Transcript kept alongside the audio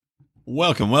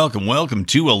Welcome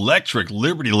to Electric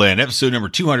Liberty Land, episode number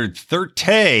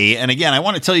 230. And again, I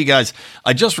want to tell you guys,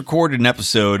 I just recorded an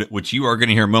episode, which you are going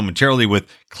to hear momentarily, with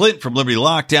Clint from Liberty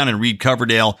Lockdown and Reed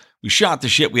Coverdale. We shot the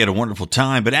shit. We had a wonderful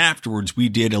time. But afterwards, we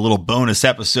did a little bonus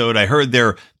episode. I heard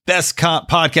their best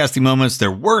podcasting moments,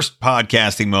 their worst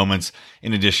podcasting moments,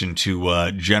 in addition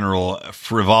to general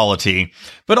frivolity.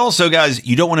 But also, guys,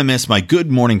 you don't want to miss my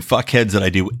Good Morning Fuckheads that I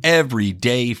do every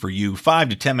day for you. 5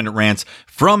 to 10 minute rants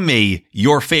from me,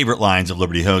 your favorite Lions of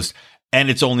Liberty host. And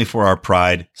it's only for our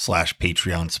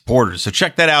Pride/Patreon supporters. So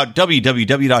check that out.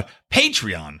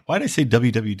 www.patreon. Why did I say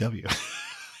www?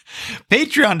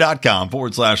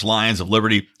 Patreon.com/Lions of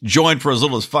Liberty. Join for as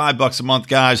little as $5 a month,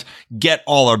 guys. Get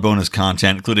all our bonus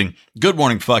content, including Good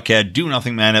Morning Fuckhead, Do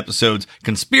Nothing Man episodes,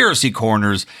 Conspiracy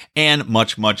Corners, and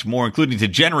much, much more, including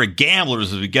Degenerate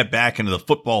Gamblers as we get back into the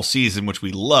football season, which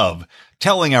we love,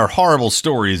 telling our horrible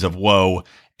stories of woe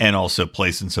and also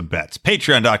placing some bets.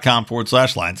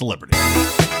 Patreon.com/Lions of Liberty.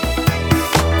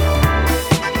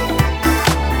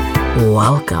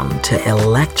 Welcome to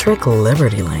Electric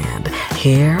Liberty Land,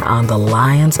 here on the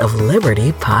Lions of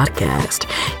Liberty podcast,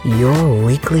 your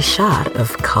weekly shot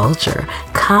of culture,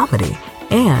 comedy,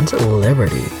 and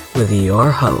liberty with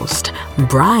your host,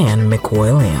 Brian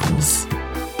McWilliams.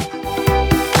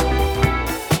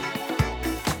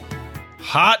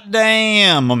 Hot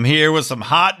damn, I'm here with some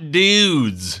hot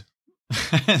dudes.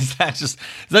 Is that just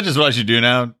what I should do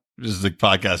now? Just the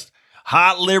podcast.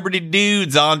 Hot Liberty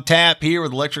dudes on tap here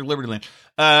with Electric Liberty Land.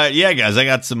 Yeah, guys, I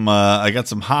got some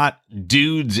hot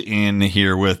dudes in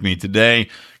here with me today.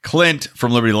 Clint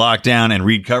from Liberty Lockdown and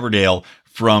Reed Coverdale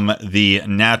from the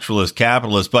Naturalist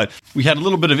Capitalist. But we had a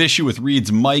little bit of issue with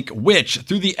Reed's mic, which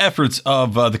through the efforts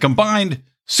of the combined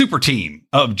super team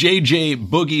of JJ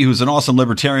Boogie, who's an awesome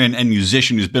libertarian and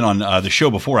musician who's been on the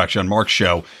show before, actually on Mark's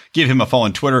show. Give him a follow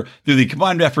on Twitter. Through the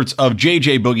combined efforts of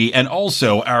JJ Boogie and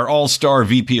also our all-star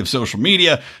VP of social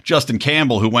media, Justin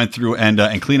Campbell, who went through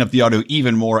and cleaned up the audio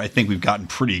even more, I think we've gotten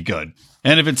pretty good.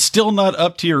 And if it's still not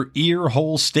up to your ear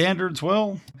hole standards,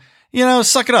 well,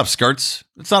 suck it up, skirts.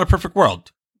 It's not a perfect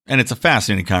world. And it's a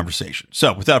fascinating conversation.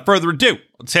 So without further ado,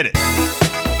 let's hit it.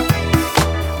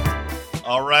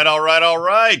 All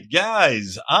right,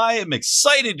 guys. I am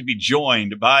excited to be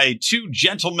joined by two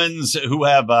gentlemen who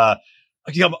have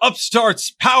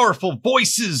upstarts, powerful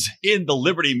voices in the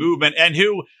Liberty movement, and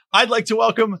who I'd like to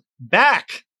welcome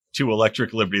back to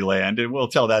Electric Liberty Land, and we'll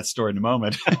tell that story in a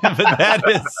moment. But that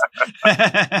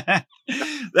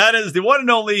is the one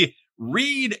and only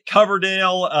Reed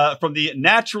Coverdale from the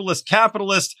Naturalist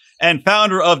Capitalist and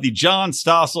founder of the John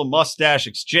Stossel Mustache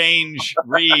Exchange.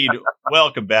 Reed,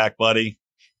 welcome back, buddy.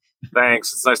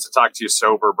 Thanks. It's nice to talk to you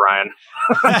sober, Brian.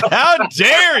 How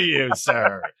dare you,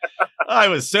 sir? I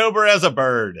was sober as a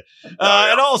bird.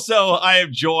 And also, I am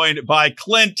joined by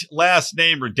Clint, last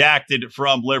name redacted,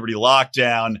 from Liberty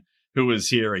Lockdown, who is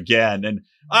here again. And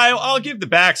I'll give the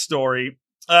backstory.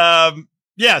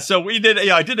 So we did,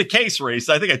 I did a case race.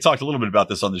 I think I talked a little bit about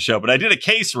this on the show, but I did a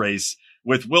case race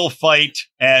with Will Fight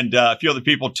and a few other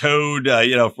people. Toad,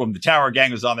 from the Tower Gang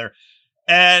was on there.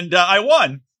 And I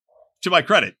won, to my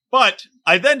credit. But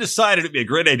I then decided it'd be a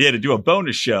great idea to do a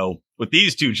bonus show with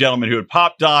these two gentlemen who had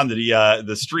popped on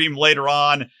the stream later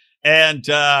on. And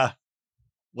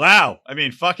wow, I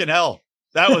mean, fucking hell.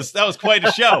 That was quite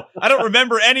a show. I don't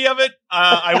remember any of it.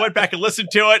 I went back and listened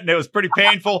to it, and it was pretty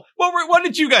painful. What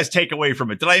did you guys take away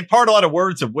from it? Did I impart a lot of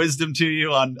words of wisdom to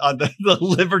you on the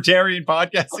libertarian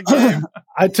podcasting game?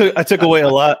 I took away a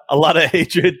lot of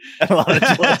hatred and a lot of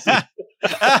jealousy.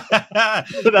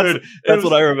 That's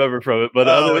what I remember from it. But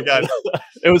oh my God.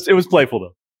 it was playful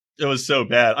though. It was so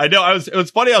bad. I know. It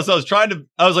was funny. I was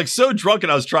like so drunk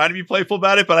and I was trying to be playful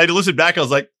about it, but I listened back. I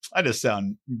was like, I just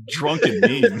sound drunk and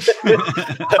mean.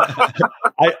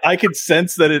 I could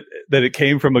sense that it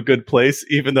came from a good place,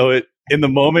 even though in the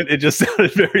moment it just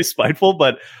sounded very spiteful.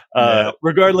 But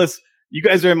regardless, you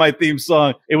guys are in my theme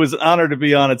song. It was an honor to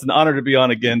be on. It's an honor to be on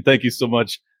again. Thank you so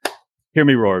much. Hear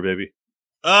me roar, baby.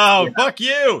 Oh, yeah. Fuck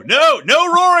you.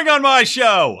 No roaring on my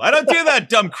show. I don't do that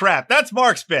dumb crap. That's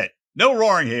Mark's bit. No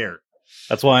roaring here.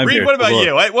 That's why I'm Reed, here. what about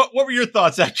you? What were your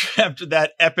thoughts after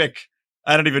that epic,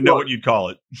 I don't even know what you'd call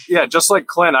it. Yeah, just like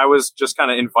Clint, I was just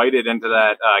kind of invited into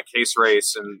that case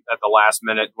race, and at the last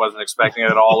minute wasn't expecting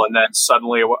it at all. And then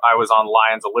suddenly I was on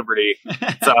Lions of Liberty.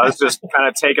 So I was just kind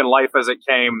of taking life as it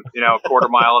came, quarter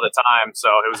mile at a time. So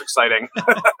it was exciting.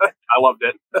 I loved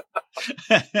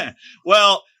it.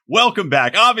 Well, welcome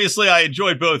back. Obviously, I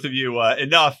enjoyed both of you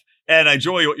enough, and I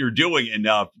enjoy what you're doing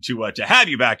enough to have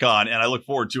you back on. And I look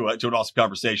forward to an awesome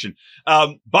conversation.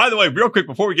 By the way, real quick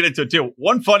before we get into it too,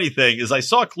 one funny thing is I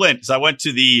saw Clint because I went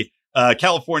to the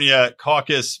California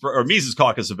caucus or Mises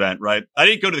caucus event, right? I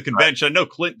didn't go to the convention. I know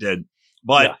Clint did,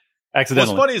 but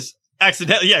accidentally. What's funny is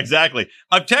accidentally. Yeah, exactly.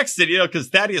 I've texted, because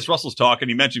Thaddeus Russell's talking.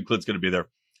 He mentioned Clint's going to be there.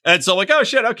 And so I'm like, oh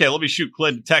shit. Okay. Let me shoot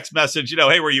Clint a text message,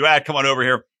 hey, where you at? Come on over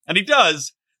here. And he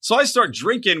does. So I start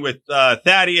drinking with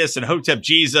Thaddeus and Hotep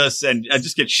Jesus and I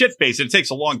just get shit-faced. It takes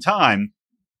a long time.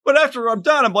 But after I'm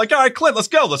done, I'm like, all right, Clint, let's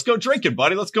go. Let's go drinking,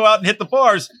 buddy. Let's go out and hit the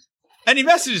bars. And he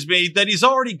messages me that he's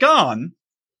already gone.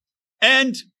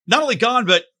 And not only gone,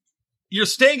 but you're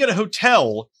staying at a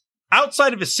hotel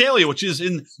outside of Visalia, which is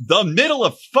in the middle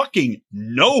of fucking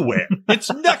nowhere.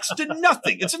 It's next to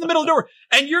nothing. It's in the middle of nowhere.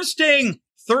 And you're staying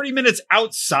 30 minutes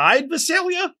outside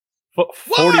Visalia?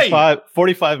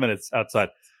 45 minutes outside.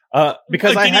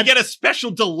 Because Can you get a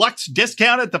special deluxe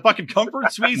discount at the fucking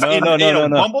Comfort Suites? No.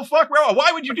 Bumblefuck?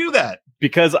 Why would you do that?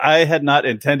 Because I had not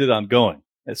intended on going.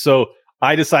 So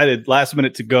I decided last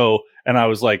minute to go. And I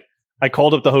was like, I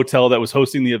called up the hotel that was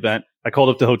hosting the event. I called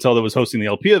up the hotel that was hosting the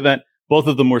LP event. Both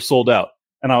of them were sold out.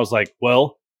 And I was like,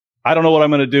 well, I don't know what I'm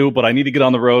going to do, but I need to get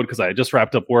on the road because I had just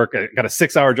wrapped up work. I got a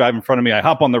 6-hour drive in front of me. I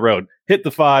hop on the road, hit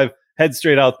the 5, head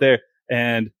straight out there.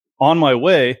 And on my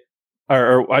way,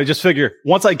 or I just figure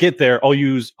once I get there, I'll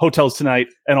use Hotels Tonight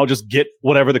and I'll just get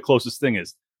whatever the closest thing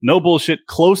is. No bullshit.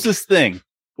 Closest thing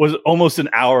was almost an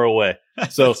hour away.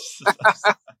 So,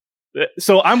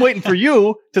 so I'm waiting for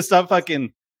you to stop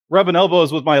fucking rubbing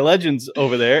elbows with my legends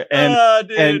over there.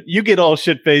 And you get all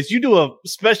shit faced. You do a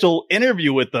special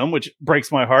interview with them, which breaks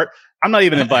my heart. I'm not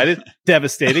even invited.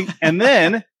 Devastating. And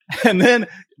then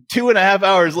 2.5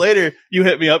 hours later, you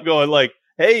hit me up going like,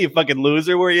 hey, you fucking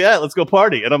loser, where you at? Let's go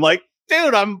party. And I'm like,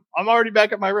 dude, I'm already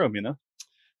back at my room,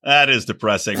 That is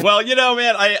depressing. Well,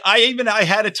 man, I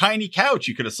had a tiny couch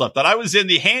you could have slept on. I was in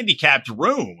the handicapped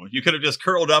room. You could have just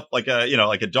curled up like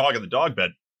a dog in the dog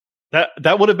bed.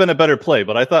 That would have been a better play,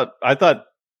 but I thought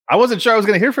I wasn't sure I was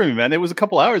going to hear from you, man. It was a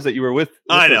couple hours that you were with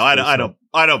I know.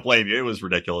 I don't blame you. It was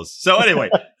ridiculous. So anyway,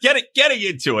 getting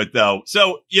into it though.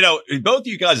 So, both of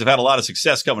you guys have had a lot of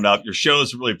success coming up. Your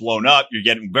shows have really blown up. You're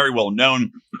getting very well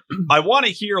known. I want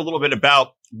to hear a little bit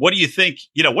about what do you think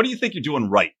you're doing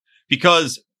right?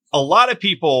 Because a lot of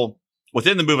people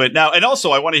within the movement now, and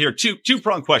also I want to hear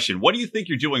two-pronged question. What do you think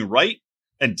you're doing right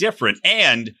and different?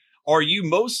 And are you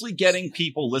mostly getting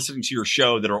people listening to your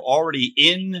show that are already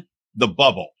in the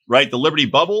bubble, right? The Liberty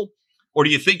bubble? Or do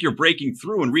you think you're breaking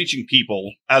through and reaching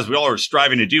people, as we all are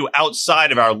striving to do,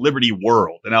 outside of our Liberty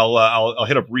world? And I'll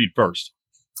hit up Reed first.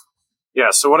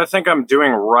 Yeah, so what I think I'm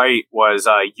doing right was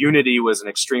unity was an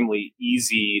extremely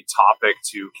easy topic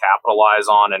to capitalize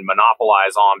on and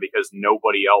monopolize on because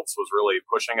nobody else was really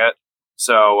pushing it.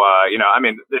 So,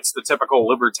 it's the typical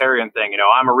libertarian thing.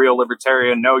 I'm a real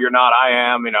libertarian. No, you're not.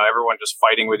 I am. Everyone just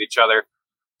fighting with each other.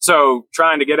 So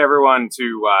trying to get everyone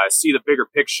to see the bigger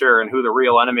picture and who the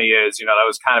real enemy is, that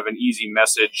was kind of an easy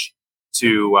message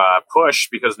to push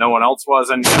because no one else was.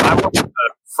 And I wasn't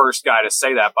the first guy to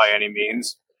say that by any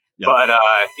means. Yep. But,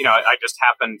 I just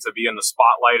happened to be in the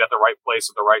spotlight at the right place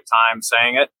at the right time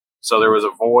saying it. So there was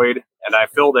a void and I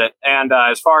filled it. And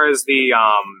as far as the,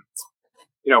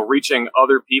 reaching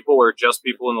other people or just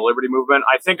people in the Liberty movement,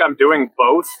 I think I'm doing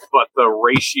both, but the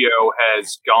ratio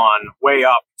has gone way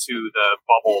up to the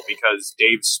bubble because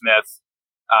Dave Smith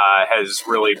has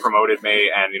really promoted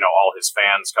me and, all his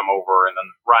fans come over. And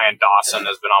then Ryan Dawson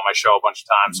has been on my show a bunch of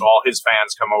times. So all his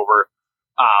fans come over.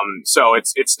 So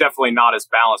it's definitely not as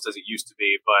balanced as it used to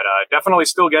be, but definitely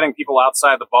still getting people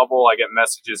outside the bubble. I get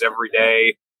messages every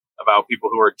day about people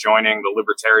who are joining the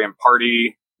Libertarian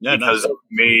Party because of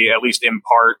me, at least in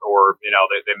part, or,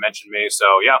 they mentioned me. So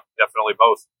yeah, definitely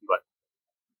both. But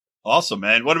awesome,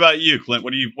 man. What about you, Clint?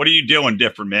 What are you doing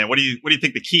different, man? What do you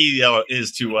think the key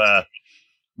is to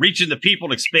reaching the people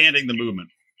and expanding the movement?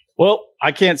 Well,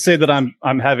 I can't say that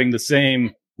I'm having the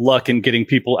same luck in getting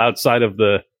people outside of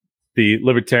the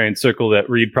libertarian circle that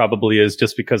Reed probably is,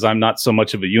 just because I'm not so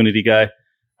much of a unity guy.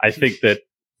 I think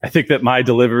that my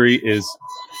delivery is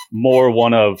more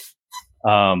one of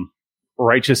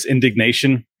righteous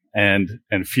indignation and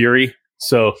fury.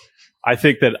 So I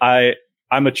think that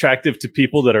I'm attractive to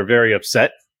people that are very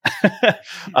upset.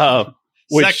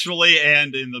 Sexually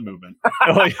and in the movement.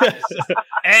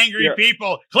 Angry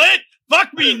people. Clint,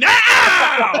 fuck me now!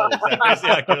 That's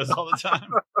how it goes all the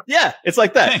time. Yeah, it's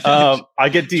like that. I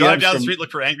get DMs. Drive down the street, look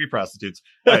for angry prostitutes.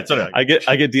 All right, so I get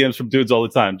DMs from dudes all the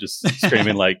time, just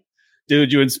screaming like,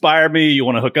 "Dude, you inspire me. You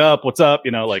want to hook up? What's up?"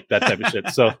 Like that type of shit.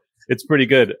 So it's pretty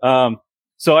good.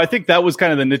 So I think that was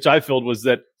kind of the niche I filled, was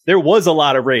that there was a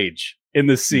lot of rage in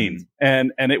this scene,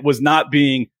 and it was not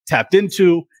being tapped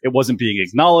into. It wasn't being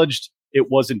acknowledged. It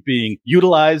wasn't being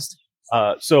utilized.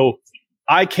 So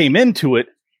I came into it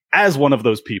as one of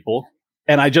those people,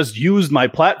 and I just used my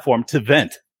platform to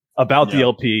vent about the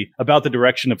LP, about the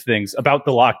direction of things, about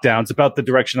the lockdowns, about the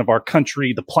direction of our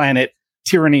country, the planet,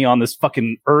 tyranny on this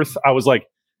fucking earth. I was like,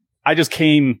 I just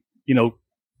came,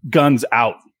 guns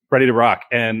out, ready to rock.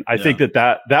 And I think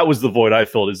that was the void I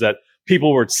filled, is that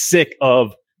people were sick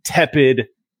of tepid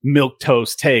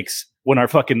milquetoast takes when our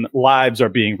fucking lives are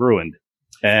being ruined.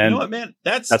 And you know what, man?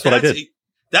 That's what I did.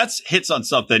 That's hits on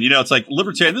something. It's like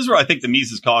libertarian. This is where I think the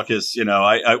Mises Caucus,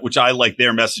 which I like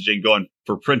their messaging going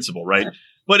for principle, right?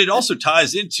 But it also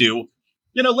ties into,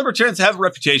 libertarians have a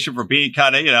reputation for being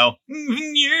kind of, fucking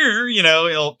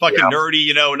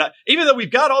nerdy, not, even though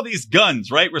we've got all these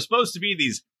guns, right? We're supposed to be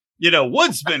these,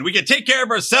 woodsmen. We can take care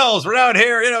of ourselves. We're out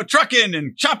here, trucking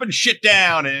and chopping shit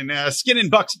down and skinning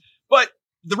bucks. But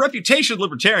the reputation of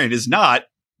libertarian is not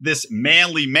this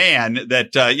manly man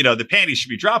that, the panties should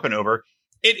be dropping over.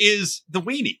 It is the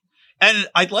weenie. And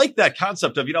I like that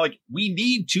concept of, we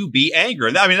need to be angry.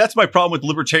 And I mean, that's my problem with the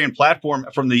libertarian platform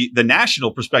from the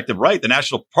national perspective, right? The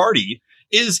national party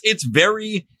is it's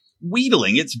very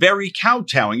wheedling. It's very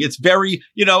kowtowing. It's very,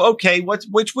 okay,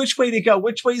 which way to go?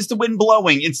 Which way is the wind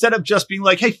blowing? Instead of just being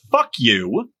like, hey, fuck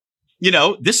you.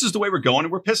 This is the way we're going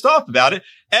and we're pissed off about it.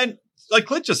 And like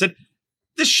Clint just said,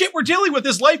 the shit we're dealing with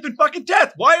is life and fucking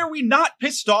death. Why are we not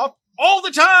pissed off all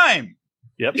the time?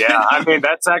 Yep. Yeah, I mean,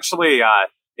 that's actually,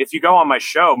 if you go on my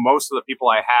show, most of the people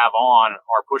I have on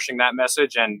are pushing that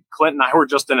message. And Clint and I were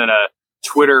just in a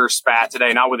Twitter spat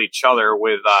today, not with each other,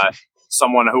 with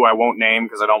someone who I won't name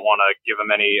because I don't want to give him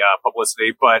any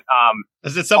publicity. But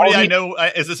is it somebody I know?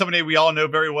 Is it somebody we all know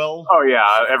very well? Oh yeah,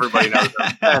 everybody knows him.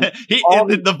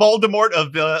 The Voldemort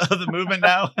of the movement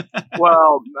now.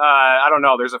 Well, I don't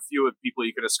know. There's a few people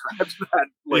you could ascribe to that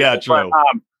label, yeah, true.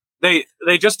 But,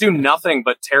 they just do nothing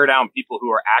but tear down people who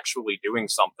are actually doing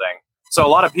something. So a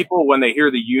lot of people, when they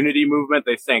hear the unity movement,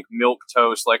 they think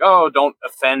milquetoast, like, oh, don't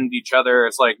offend each other.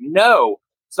 It's like, no,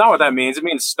 it's not what that means. It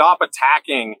means stop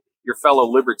attacking your fellow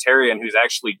libertarian who's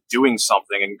actually doing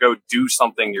something and go do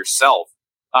something yourself.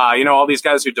 All these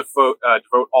guys who devote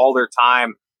all their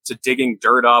time to digging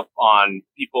dirt up on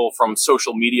people from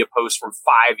social media posts from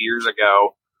 5 years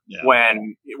ago. Yeah.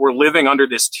 When we're living under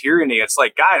this tyranny, it's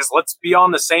like, guys, let's be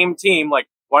on the same team. Like,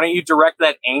 why don't you direct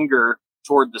that anger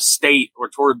toward the state or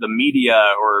toward the media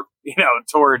or,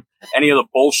 toward any of the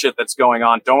bullshit that's going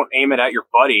on? Don't aim it at your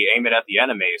buddy, aim it at the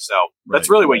enemy. So that's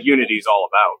really what unity is all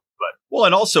about. Well,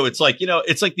 and also it's like,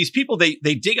 it's like these people, they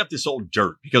dig up this old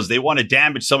dirt because they want to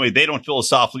damage somebody they don't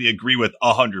philosophically agree with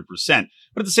 100%.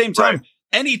 But at the same time,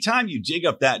 anytime you dig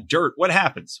up that dirt, what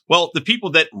happens? Well, the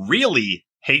people that really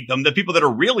hate them, the people that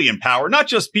are really in power, not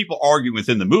just people arguing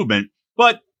within the movement,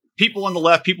 but people on the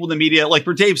left, people in the media, like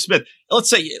for Dave Smith, let's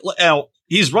say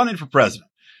he's running for president,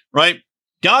 right?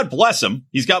 God bless him.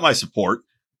 He's got my support.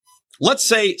 Let's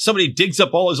say somebody digs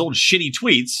up all his old shitty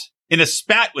tweets in a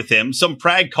spat with him, some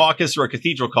Prague caucus or a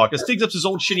cathedral caucus digs up his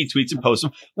old shitty tweets and posts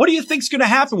them. What do you think's going to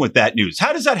happen with that news?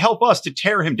 How does that help us to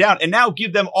tear him down and now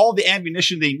give them all the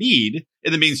ammunition they need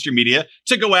in the mainstream media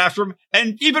to go after him?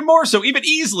 And even more so, even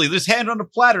easily, just hand on a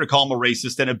platter to call him a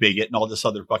racist and a bigot and all this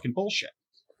other fucking bullshit.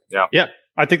 Yeah. Yeah.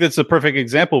 I think that's a perfect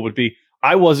example would be,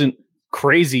 I wasn't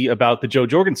crazy about the Joe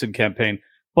Jorgensen campaign,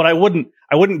 but I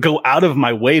wouldn't go out of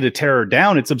my way to tear her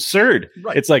down. It's absurd.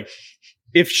 Right. It's like,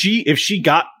 if she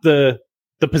got the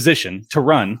position to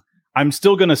run, I'm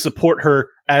still going to support her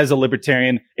as a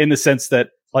libertarian in the sense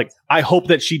that, like, I hope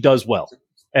that she does well.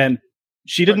 And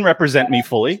she didn't represent me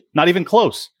fully, not even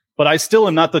close. But I still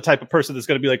am not the type of person that's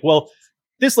going to be like, well,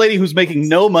 this lady who's making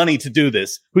no money to do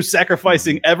this, who's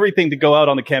sacrificing everything to go out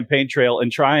on the campaign trail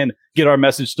and try and get our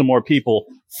message to more people,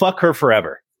 fuck her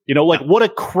forever. What a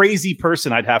crazy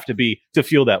person I'd have to be to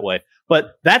feel that way.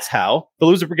 But that's how the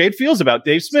Loser Brigade feels about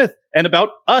Dave Smith and about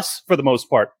us for the most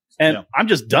part. And I'm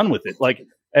just done with it.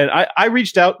 And I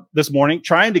reached out this morning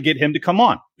trying to get him to come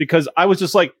on because I was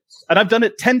just like, and I've done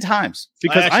it 10 times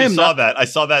because I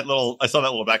saw that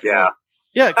little back. Yeah.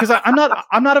 Yeah. Because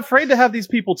I'm not afraid to have these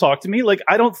people talk to me. Like,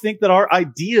 I don't think that our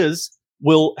ideas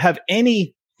will have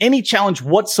any challenge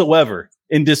whatsoever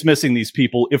in dismissing these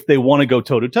people if they want to go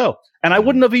toe to toe. And I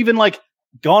wouldn't have even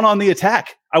gone on the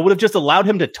attack. I would have just allowed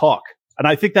him to talk. And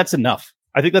I think that's enough.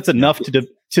 I think that's enough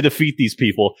to defeat these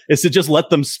people, is to just let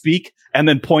them speak and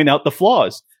then point out the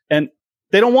flaws. And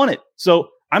they don't want it. So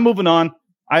I'm moving on.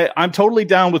 I'm totally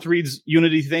down with Reed's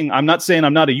unity thing. I'm not saying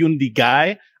I'm not a unity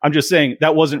guy. I'm just saying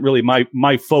that wasn't really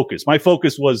my focus. My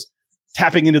focus was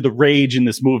tapping into the rage in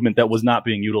this movement that was not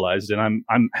being utilized. And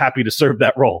I'm happy to serve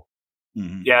that role.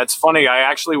 Mm-hmm. Yeah, it's funny. I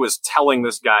actually was telling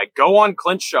this guy, go on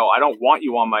Clint's show. I don't want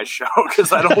you on my show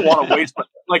because I don't want to waste my,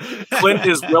 like Clint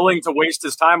is willing to waste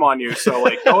his time on you. So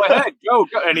like, go ahead, go.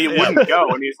 And he wouldn't go.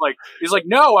 And he's like,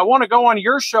 no, I want to go on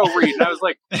your show, Reed. And I was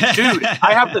like, dude,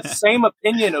 I have the same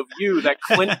opinion of you that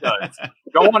Clint does.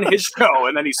 Go on his show.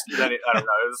 And then I don't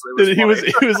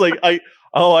know. He was like,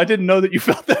 I didn't know that you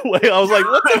felt that way. I was like,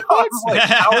 what the fuck?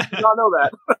 How did you not know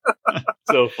that?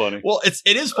 So funny. Well,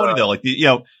 it is funny though. Like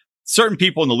certain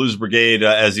people in the Loser Brigade,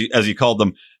 as he called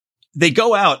them, they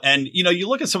go out and, you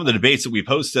look at some of the debates that we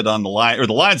posted on the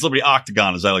Lions Liberty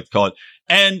Octagon, as I like to call it.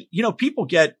 And, people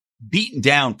get beaten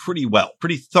down pretty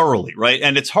thoroughly. Right.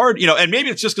 And it's hard, and maybe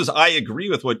it's just because I agree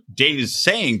with what Dave is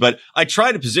saying, but I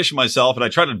try to position myself and I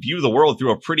try to view the world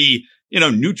through a pretty,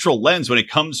 neutral lens when it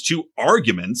comes to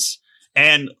arguments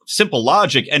and simple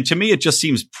logic. And to me, it just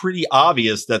seems pretty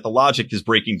obvious that the logic is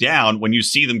breaking down when you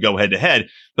see them go head to head,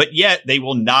 but yet they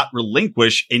will not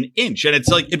relinquish an inch. And it's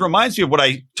like, it reminds me of what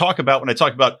I talk about when I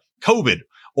talk about COVID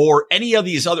or any of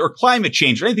these other, or climate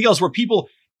change or anything else where people,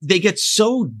 they get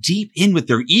so deep in with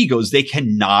their egos, they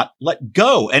cannot let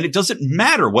go. And it doesn't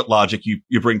matter what logic you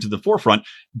bring to the forefront.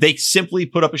 They simply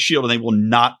put up a shield and they will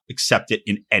not accept it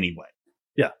in any way.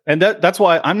 Yeah. And that's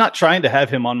why I'm not trying to have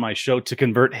him on my show to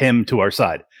convert him to our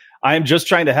side. I am just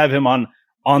trying to have him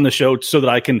on the show so that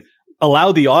I can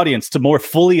allow the audience to more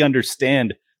fully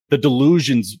understand the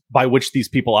delusions by which these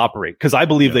people operate. Because I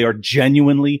believe they are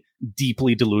genuinely,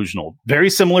 deeply delusional. Very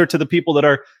similar to the people that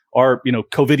are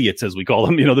COVIDiots, as we call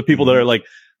them. The people that are like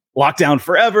locked down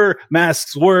forever,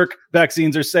 masks work,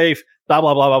 vaccines are safe, blah,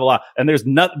 blah, blah, blah, blah. And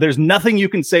there's nothing you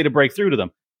can say to break through to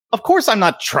them. Of course, I'm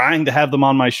not trying to have them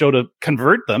on my show to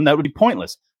convert them. That would be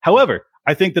pointless. However,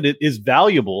 I think that it is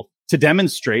valuable to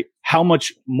demonstrate how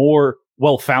much more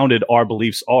well-founded our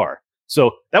beliefs are.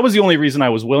 So that was the only reason I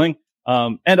was willing.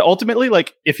 And ultimately,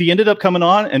 like, if he ended up coming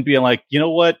on and being like, you know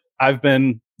what, I've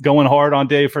been going hard on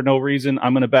Dave for no reason,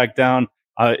 I'm going to back down.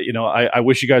 I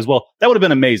wish you guys well. That would have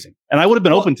been amazing. And I would have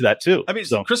been open to that too. I mean,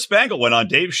 so Chris Spangle went on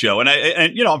Dave's show and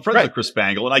I'm friends with Chris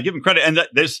Spangle and I give him credit. And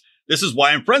this is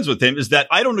why I'm friends with him, is that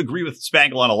I don't agree with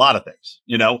Spangle on a lot of things,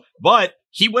 but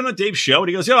he went on Dave's show and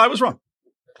he goes, I was wrong.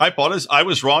 I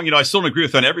was wrong. I still don't agree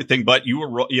with on everything, but you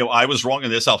were, I was wrong in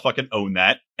this. I'll fucking own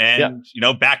that and,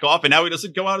 back off. And now he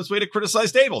doesn't go out his way to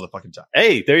criticize Dave all the fucking time.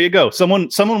 Hey, there you go. Someone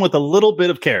with a little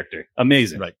bit of character.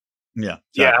 Amazing. Right. Yeah.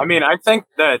 Yeah. I mean, I think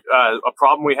that a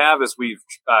problem we have is we've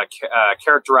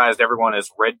characterized everyone as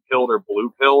red pilled or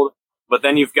blue pilled, but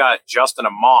then you've got Justin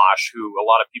Amash, who a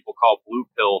lot of people call blue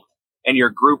pilled, and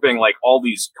you're grouping like all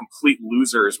these complete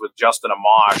losers with Justin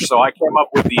Amash. So I came up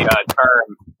with the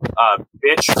term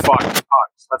bitch fuck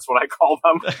fucks. That's what I call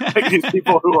them. Like these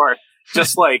people who are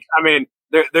just like, I mean,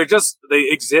 they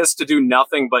exist to do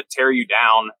nothing but tear you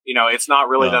down. It's not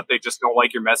really that they just don't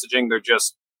like your messaging. They're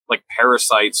just like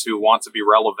parasites who want to be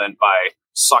relevant by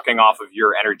sucking off of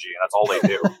your energy, and that's all they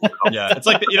do. Yeah, it's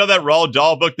like that Roald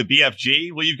Dahl book, the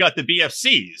BFG. Well, you've got the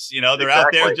BFCs. They're out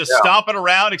there just stomping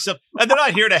around, and they're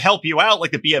not here to help you out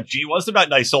like the BFG was. They're not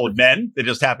nice old men. They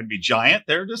just happen to be giant.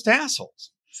 They're just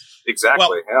assholes. Exactly.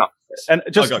 Well, yeah. And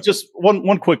just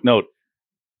one quick note: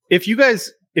 if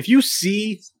you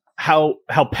see how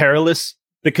perilous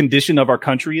the condition of our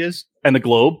country is and the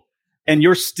globe, and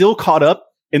you're still caught up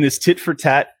in this tit for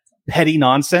tat petty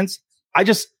nonsense,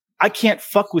 I can't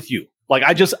fuck with you. Like,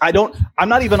 I'm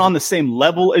not even on the same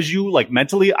level as you, like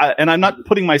mentally. And I'm not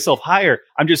putting myself higher.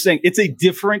 I'm just saying it's a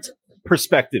different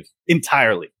perspective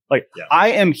entirely. Like, I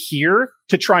am here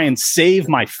to try and save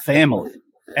my family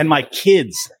and my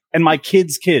kids and my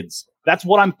kids' kids. That's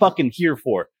what I'm fucking here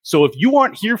for. So if you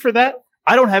aren't here for that,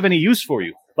 I don't have any use for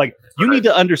you. Like, you need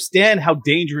to understand how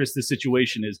dangerous this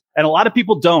situation is. And a lot of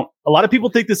people don't. A lot of people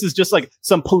think this is just like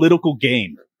some political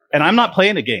game. And I'm not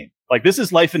playing a game. Like, this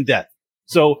is life and death.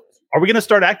 So are we going to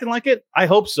start acting like it? I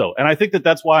hope so. And I think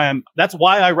that's why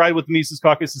I ride with Mises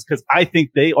Caucus, is because I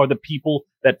think they are the people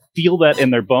that feel that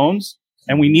in their bones.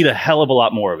 And we need a hell of a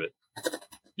lot more of it.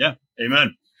 Yeah.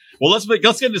 Amen. Well, let's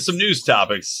get into some news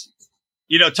topics.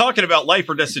 Talking about life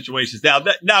or death situations.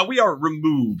 Now we are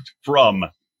removed from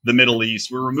the Middle East.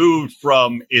 We're removed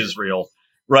from Israel,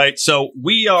 right? So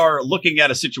we are looking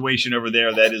at a situation over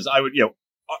there that is,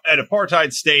 an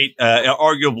apartheid state,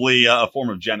 arguably a form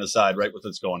of genocide, right? With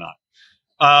what's going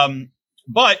on.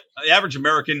 But the average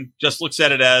American just looks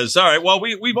at it as, all right, well,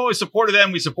 we've always supported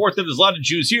them. We support them. There's a lot of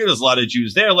Jews here. There's a lot of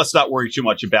Jews there. Let's not worry too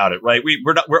much about it, right?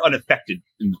 We're unaffected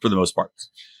for the most part.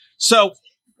 So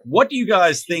what do you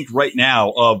guys think right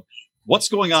now of what's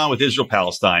going on with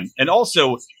Israel-Palestine? And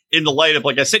also in the light of,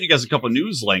 like I sent you guys a couple of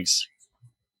news links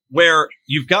where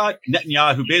you've got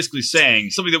Netanyahu basically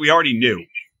saying something that we already knew,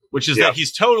 which is that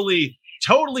he's totally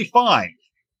fine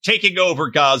taking over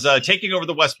Gaza, taking over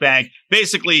the West Bank,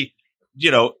 basically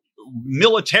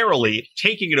militarily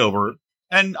taking it over.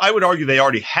 And I would argue they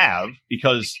already have,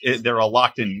 because they're a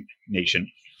locked-in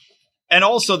nation. And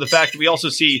also the fact that we also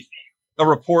see a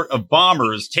report of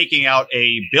bombers taking out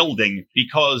a building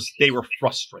because they were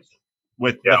frustrated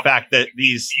with the fact that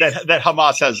that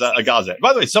Hamas has a Gaza.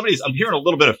 By the way, I'm hearing a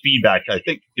little bit of feedback. I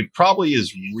think it probably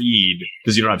is Reed,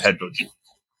 because you don't have headphones.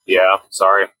 Yeah,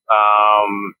 sorry. I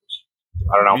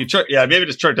don't know. Maybe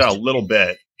just turn it down a little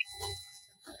bit,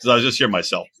 because I was just hearing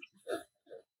myself.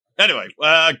 Anyway,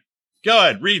 go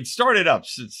ahead, Reed. Start it up.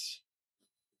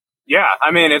 Yeah,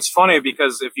 I mean, it's funny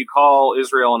because if you call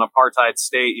Israel an apartheid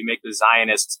state, you make the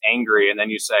Zionists angry, and then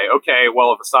you say, okay,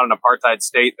 well, if it's not an apartheid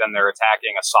state, then they're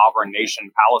attacking a sovereign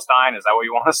nation, Palestine. Is that what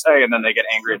you want to say? And then they get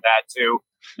angry at that too.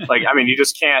 Like, I mean, you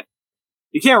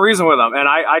can't reason with them. And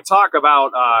I talk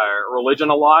about religion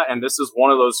a lot, and this is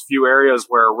one of those few areas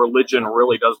where religion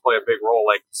really does play a big role.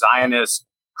 Like Zionist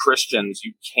Christians,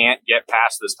 you can't get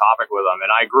past this topic with them.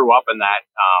 And I grew up in that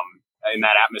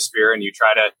atmosphere, and you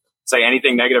try to say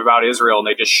anything negative about Israel and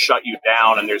they just shut you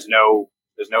down, and there's no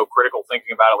critical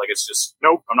thinking about it. Like, it's just,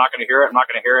 nope, I'm not going to hear it. I'm not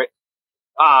going to hear it.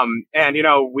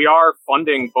 And we are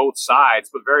funding both sides,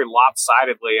 but very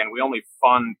lopsidedly. And we only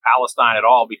fund Palestine at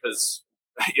all because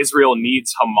Israel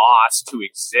needs Hamas to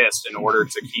exist in order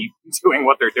to keep doing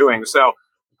what they're doing. So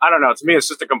I don't know. To me, it's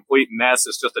just a complete mess.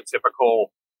 It's just a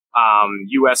typical,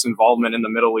 U.S. involvement in the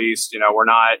Middle East. We're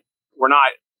not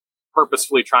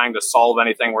purposefully trying to solve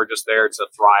anything. We're just there to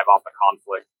thrive off the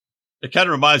conflict. It kind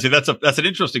of reminds me, that's an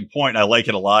interesting point. I like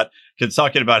it a lot. It's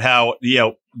talking about how,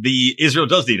 the Israel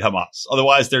does need Hamas.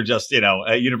 Otherwise, they're just,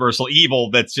 a universal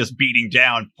evil that's just beating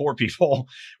down poor people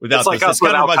without. It's like us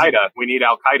with Al-Qaeda. We need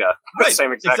Al-Qaeda. Right,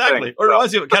 same exact exactly. thing. Or it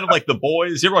reminds you kind of like The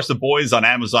Boys. You ever watch The Boys on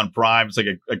Amazon Prime? It's like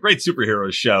a great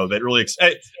superhero show that really,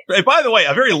 by the way,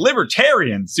 a very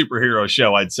libertarian superhero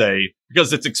show, I'd say,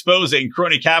 because it's exposing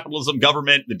crony capitalism,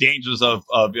 government, the dangers of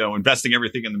investing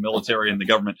everything in the military and the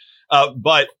government.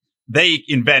 But they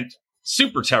invent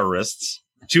super terrorists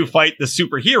to fight the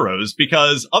superheroes,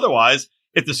 because otherwise,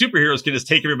 if the superheroes can just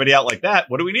take everybody out like that,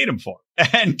 what do we need them for?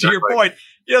 And to your point,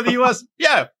 the U.S.,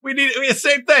 we need the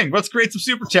same thing. Let's create some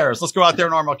super terrorists. Let's go out there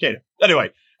and arm Al-Qaeda. Anyway,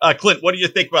 Clint, what do you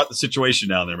think about the situation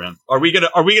down there, man? Are we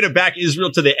gonna back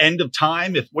Israel to the end of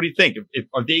time? What do you think?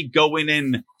 Are they going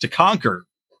in to conquer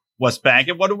West Bank,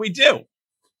 and what do we do?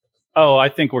 Oh, I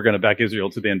think we're going to back Israel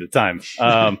to the end of time.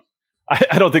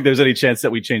 I don't think there's any chance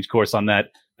that we change course on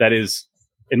that. That is,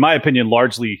 in my opinion,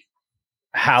 largely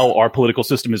how our political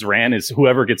system is ran. Is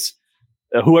whoever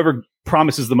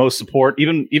promises the most support,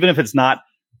 even if it's not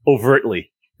overtly,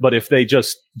 but if they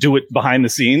just do it behind the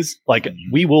scenes, like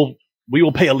we will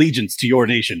pay allegiance to your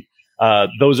nation.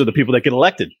 Those are the people that get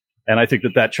elected, and I think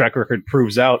that track record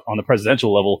proves out on the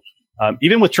presidential level.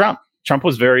 Even with Trump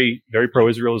was very, very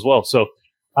pro-Israel as well. So.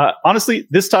 Honestly,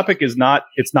 this topic it's not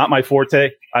my forte.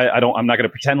 I'm not going to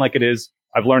pretend like it is.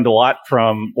 I've learned a lot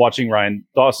from watching Ryan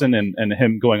Dawson and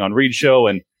him going on Reed's show.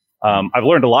 And, I've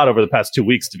learned a lot over the past 2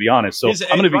 weeks, to be honest. So I'm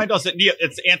going to be, Ryan Dawson,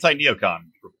 it's anti-neocon.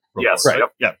 Yes. Right.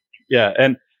 Yep. Yeah. Yeah.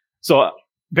 And so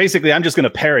basically I'm just going to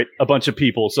parrot a bunch of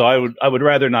people. So I would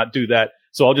rather not do that.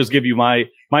 So I'll just give you my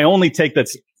only take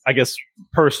that's, I guess,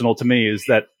 personal to me, is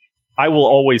that I will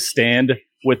always stand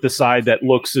with the side that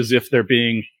looks as if they're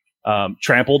being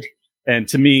trampled, and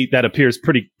to me that appears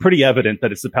pretty evident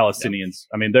that it's the Palestinians.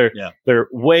 I mean, they're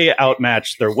way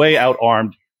outmatched, they're way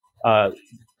outarmed,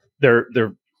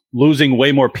 they're losing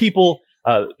way more people,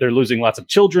 they're losing lots of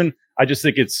children. I just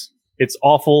think it's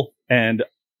awful, and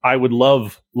I would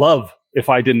love if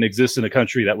I didn't exist in a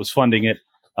country that was funding it.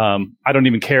 I don't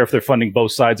even care if they're funding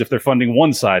both sides. If they're funding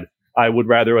one side, I would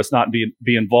rather us not be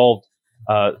involved.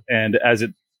 And as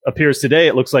it appears today,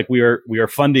 it looks like we are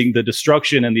funding the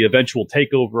destruction and the eventual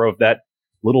takeover of that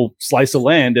little slice of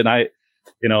land. And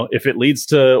if it leads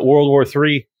to World War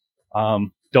III,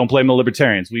 don't blame the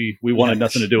libertarians. We wanted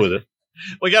nothing to do with it.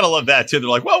 We gotta love that too. They're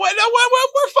like, well,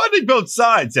 we're funding both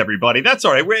sides, everybody. That's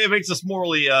all right. It makes us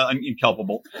morally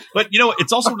inculpable. But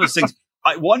it's also one of those things.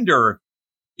 I wonder,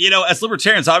 as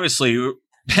libertarians, obviously.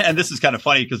 And this is kind of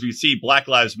funny because we see Black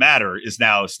Lives Matter is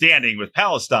now standing with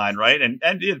Palestine, right? And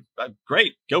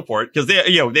great, go for it, because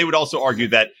they would also argue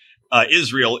that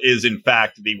Israel is in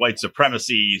fact the white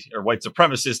supremacy or white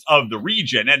supremacist of the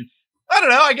region. And I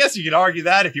don't know. I guess you can argue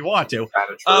that if you want to.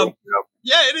 Kind of true.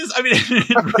 Yeah, it is. I mean,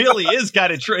 it really is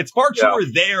kind of true. It's far truer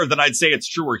there than I'd say it's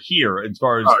truer here as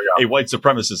far as a white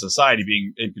supremacist society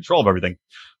being in control of everything.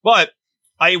 But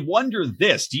I wonder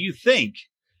this: do you think?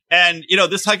 And,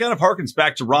 this kind of harkens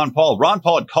back to Ron Paul. Ron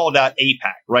Paul had called out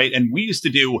AIPAC, right? And we used to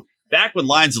do, back when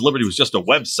Lions of Liberty was just a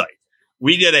website,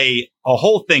 we did a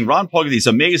whole thing. Ron Paul gave these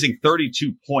amazing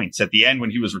 32 points at the end when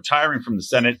he was retiring from the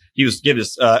Senate. He was giving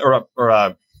us,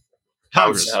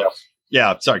 Congress.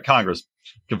 Yeah, sorry, Congress.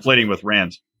 Conflating with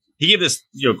Rand. He gave this,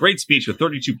 great speech with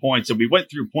 32 points, and we went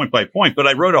through point by point. But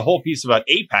I wrote a whole piece about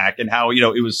AIPAC and how,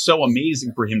 it was so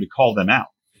amazing for him to call them out.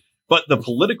 But the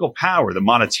political power, the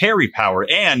monetary power,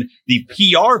 and the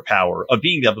PR power of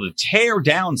being able to tear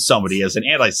down somebody as an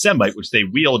anti-Semite, which they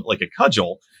wield like a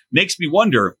cudgel, makes me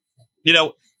wonder,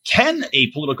 can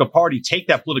a political party take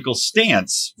that political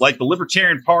stance, like the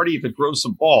Libertarian Party, if it grows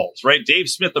some balls, right? Dave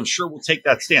Smith, I'm sure, will take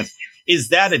that stance. Is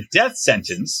that a death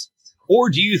sentence? Or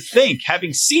do you think,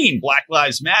 having seen Black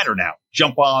Lives Matter now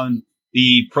jump on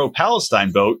the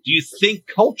pro-Palestine boat, do you think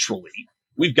culturally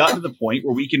we've gotten to the point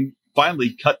where we can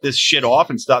finally cut this shit off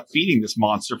and stop feeding this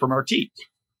monster from our teeth?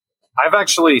 I've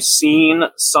actually seen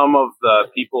some of the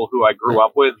people who I grew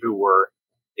up with who were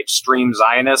extreme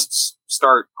Zionists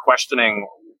start questioning,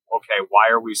 okay,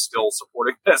 why are we still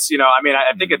supporting this?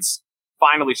 I think it's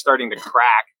finally starting to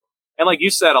crack. And like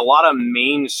you said, a lot of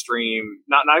mainstream,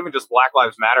 not even just Black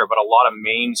Lives Matter, but a lot of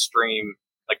mainstream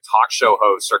like talk show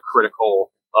hosts are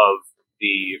critical of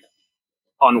the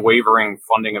unwavering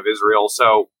funding of Israel.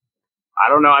 So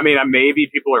I don't know. Maybe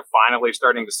people are finally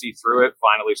starting to see through it,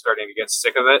 finally starting to get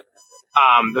sick of it.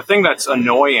 The thing that's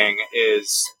annoying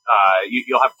is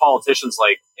you'll have politicians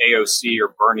like AOC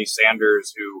or Bernie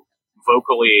Sanders who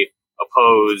vocally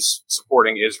oppose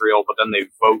supporting Israel, but then they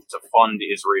vote to fund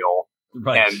Israel.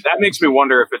 Right. And that makes me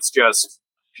wonder if it's just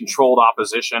controlled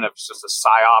opposition, if it's just a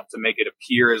psyop to make it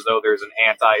appear as though there's an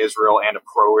anti-Israel and a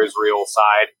pro-Israel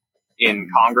side in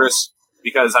Congress.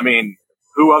 Because,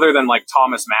 who other than like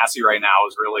Thomas Massey right now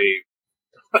is really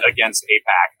against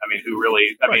AIPAC? Who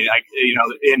really,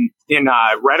 in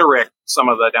rhetoric, some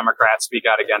of the Democrats speak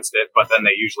out against it, but then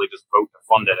they usually just vote to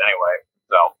fund it anyway.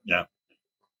 So, yeah.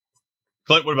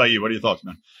 Clint, what about you? What are your thoughts,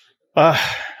 man?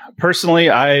 Personally,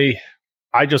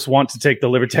 I just want to take the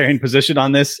libertarian position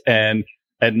on this and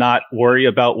not worry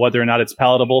about whether or not it's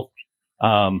palatable.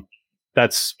 I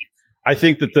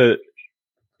think that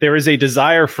there is a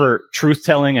desire for truth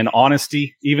telling and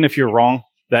honesty, even if you're wrong,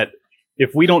 that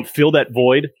if we don't fill that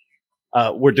void,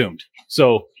 we're doomed.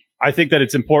 So I think that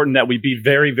it's important that we be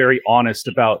very, very honest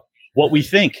about what we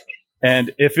think.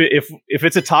 And if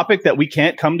it's a topic that we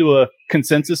can't come to a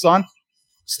consensus on,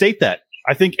 state that.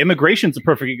 I think immigration's a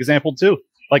perfect example too.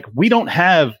 Like, we don't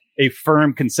have a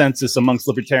firm consensus amongst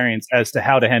libertarians as to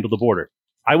how to handle the border.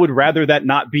 I would rather that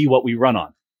not be what we run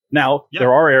on. Now,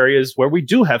 There are areas where we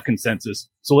do have consensus,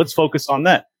 so let's focus on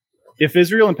that. If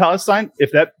Israel and Palestine,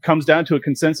 if that comes down to a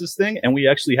consensus thing and we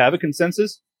actually have a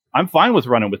consensus, I'm fine with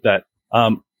running with that.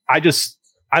 I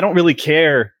don't really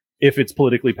care if it's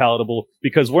politically palatable,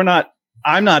 because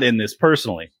I'm not in this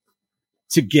personally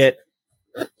to get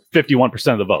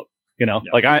 51% of the vote.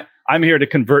 Like I'm here to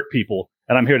convert people.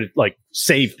 And I'm here to like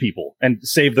save people and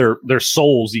save their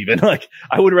souls even. Like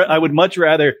I would much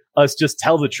rather us just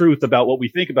tell the truth about what we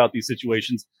think about these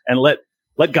situations and let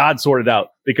God sort it out,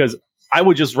 because I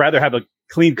would just rather have a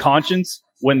clean conscience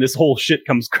when this whole shit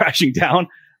comes crashing down.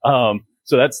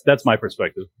 So that's my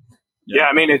perspective.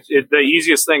 Yeah, the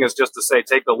easiest thing is just to say,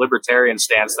 take the libertarian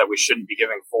stance that we shouldn't be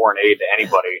giving foreign aid to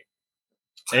anybody.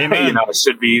 Amen. It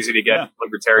should be easy to get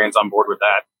libertarians on board with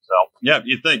that. So yeah,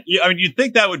 you'd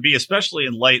think that would be, especially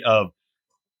in light of,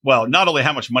 well, not only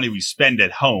how much money we spend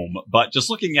at home, but just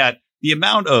looking at the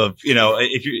amount of,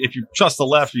 if you trust the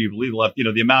left or you believe the left,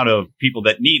 the amount of people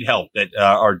that need help, that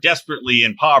are desperately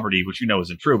in poverty, which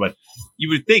isn't true. But you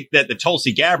would think that the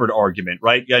Tulsi Gabbard argument,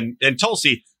 right? And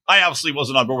Tulsi, I obviously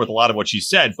wasn't on board with a lot of what she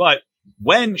said, but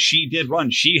when she did run,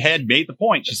 she had made the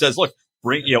point. She says, look,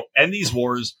 end these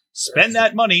wars, spend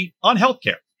that money on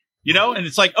healthcare. And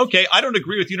it's like, okay, I don't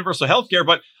agree with universal healthcare,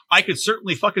 but I could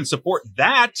certainly fucking support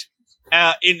that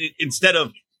instead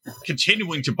of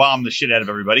continuing to bomb the shit out of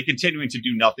everybody, continuing to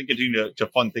do nothing, continuing to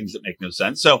fund things that make no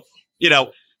sense. So,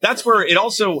 that's where it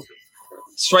also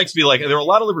strikes me like there are a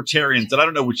lot of libertarians, and I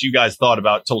don't know what you guys thought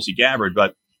about Tulsi Gabbard,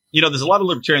 but, there's a lot of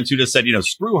libertarians who just said,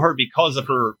 screw her because of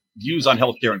her views on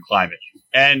healthcare and climate.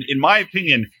 And in my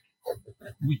opinion,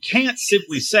 we can't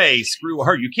simply say screw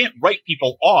her. You can't write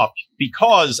people off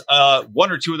because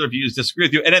one or two of their views disagree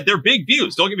with you. And they're big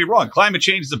views. Don't get me wrong. Climate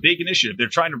change is a big initiative. They're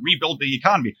trying to rebuild the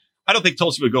economy. I don't think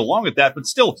Tulsi would go along with that. But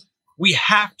still, we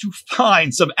have to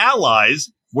find some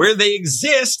allies where they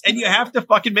exist. And you have to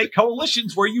fucking make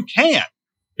coalitions where you can.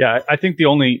 Yeah, I think the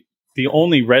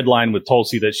only red line with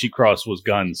Tulsi that she crossed was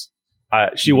guns.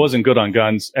 She wasn't good on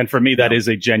guns. And for me, that is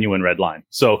a genuine red line.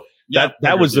 So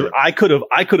that was I could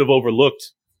have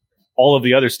overlooked all of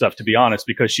the other stuff, to be honest,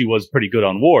 because she was pretty good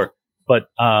on war. But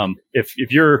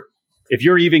if if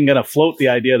you're even going to float the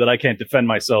idea that I can't defend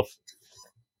myself,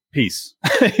 peace.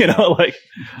 But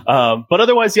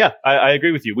otherwise, yeah, I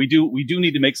agree with you. We do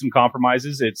need to make some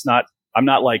compromises. I'm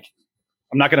not going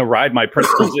to ride my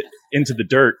principles into the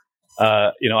dirt.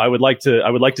 I would like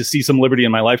to see some liberty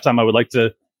in my lifetime. I would like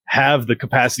to have the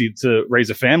capacity to raise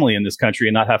a family in this country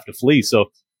and not have to flee. So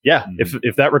yeah,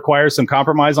 if that requires some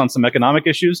compromise on some economic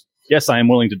issues, yes, I am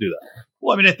willing to do that.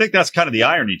 Well, I mean, I think that's kind of the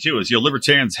irony too, is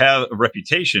libertarians have a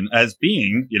reputation as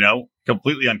being,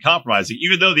 completely uncompromising,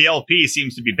 even though the LP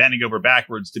seems to be bending over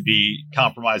backwards to be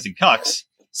compromising cucks,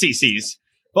 CCs.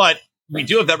 But we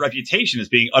do have that reputation as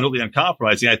being utterly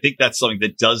uncompromising. I think that's something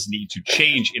that does need to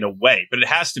change in a way, but it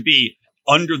has to be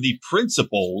under the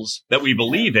principles that we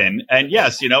believe in. And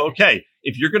yes, okay,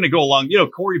 if you're going to go along,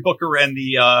 Cory Booker and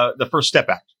the First Step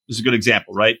Act is a good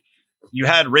example, right? You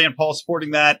had Rand Paul supporting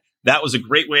that. That was a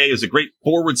great way. It was a great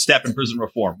forward step in prison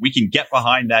reform. We can get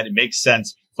behind that. It makes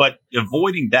sense. But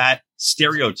avoiding that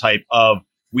stereotype of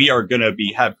we are going to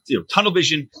have tunnel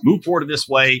vision, move forward in this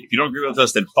way. If you don't agree with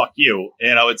us, then fuck you.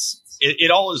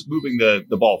 It all is moving the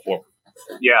ball forward.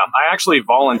 Yeah, I actually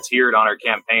volunteered on her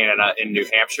campaign in New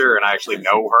Hampshire, and I actually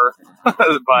know her.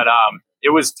 But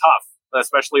it was tough,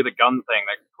 especially the gun thing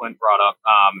that Clint brought up.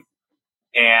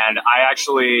 And I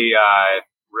actually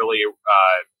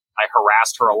I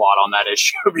harassed her a lot on that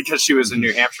issue because she was in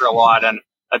New Hampshire a lot, and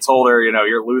I told her,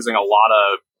 you're losing a lot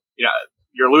of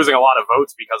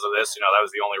votes because of this. That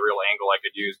was the only real angle I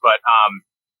could use. But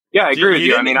yeah, I agree with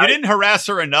you. I mean, you didn't harass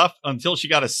her enough until she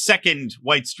got a second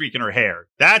white streak in her hair.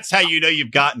 That's how you know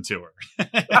you've gotten to her.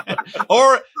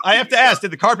 Or I have to ask,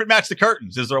 did the carpet match the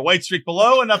curtains? Is there a white streak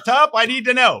below and up top? I need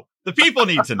to know. The people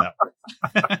need to know.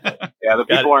 Yeah, the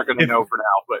people aren't going to know for now.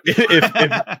 But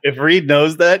if Reed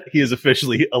knows that, he is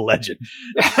officially a legend.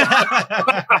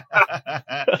 But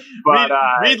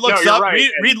Reed looks up.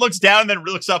 Right. Reed looks down, and then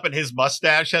looks up, and his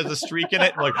mustache has a streak in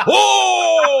it. Like,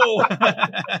 whoa!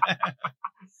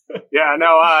 Yeah,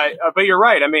 no, but you're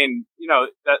right. I mean,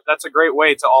 that's a great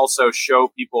way to also show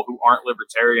people who aren't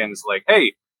libertarians, like,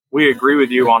 hey, we agree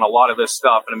with you on a lot of this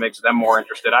stuff, and it makes them more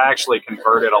interested. I actually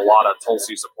converted a lot of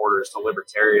Tulsi supporters to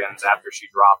libertarians after she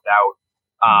dropped out.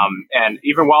 And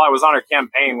even while I was on her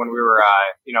campaign, when we were,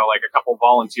 like a couple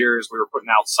volunteers, we were putting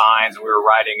out signs and we were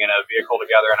riding in a vehicle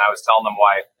together, and I was telling them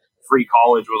why free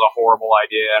college was a horrible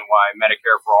idea and why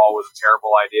Medicare for all was a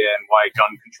terrible idea and why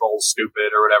gun control is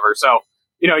stupid or whatever. So,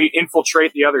 you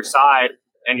infiltrate the other side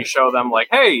and you show them like,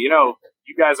 hey, you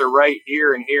guys are right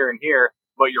here and here and here,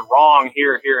 but you're wrong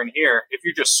here, here, and here. If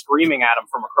you're just screaming at them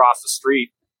from across the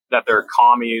street that they're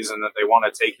commies and that they want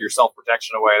to take your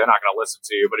self-protection away, they're not going to listen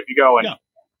to you. But if you go and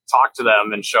talk to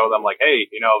them and show them like, hey,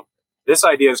 this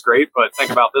idea is great, but think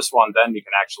about this one, then you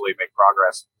can actually make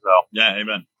progress. So yeah,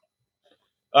 amen.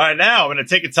 All right, now I'm going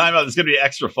to take a time out. It's going to be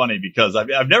extra funny because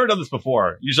I've never done this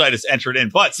before. Usually I just enter it in.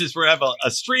 But since we have a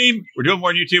stream, we're doing more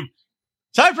on YouTube.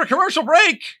 Time for a commercial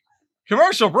break.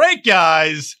 Commercial break,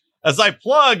 guys. As I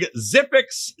plug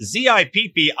Zippix,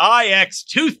 Zippix,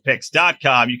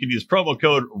 toothpicks.com. You can use promo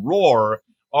code ROAR,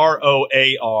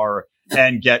 ROAR,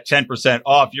 and get 10%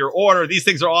 off your order. These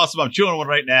things are awesome. I'm chewing one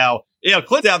right now.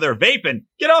 Clint down there vaping.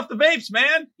 Get off the vapes,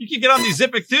 man. You can get on these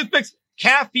Zippix toothpicks.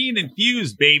 Caffeine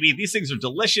infused, baby. These things are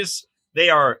delicious. They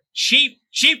are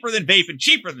cheaper than vaping,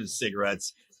 cheaper than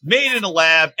cigarettes. Made in a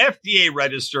lab, FDA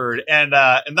registered, and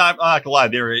I'm not gonna lie,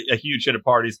 they're a huge hit at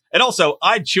parties. And also,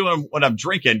 I chew them when I'm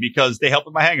drinking because they help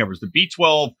with my hangovers. The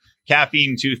B12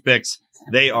 caffeine toothpicks,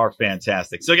 they are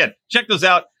fantastic. So again, check those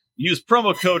out. Use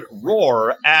promo code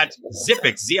ROAR at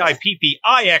Zippix, Zippix,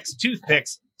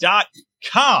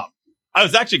 toothpicks.com. I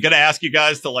was actually gonna ask you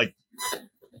guys to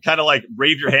kind of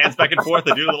wave your hands back and forth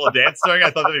and do a little dance during.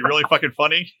 I thought that'd be really fucking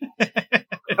funny.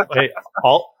 Hey,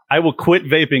 I will quit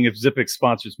vaping if Zippix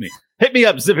sponsors me. Hit me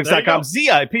up, Zippix.com,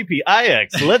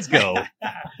 Zippix. Let's go.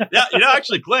 Yeah,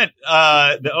 actually, Clint,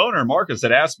 the owner, Marcus,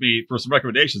 had asked me for some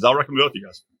recommendations. I'll recommend both of you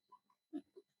guys.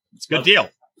 It's a good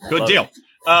deal. Good deal.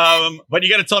 But you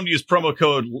got to tell them to use promo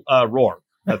code ROAR.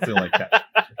 That's the only catch.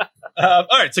 All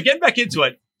right, so getting back into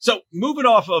it. So moving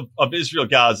off of Israel,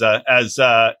 Gaza, as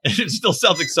it still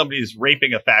sounds like somebody's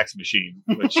raping a fax machine,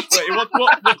 which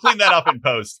we'll clean that up in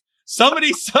post.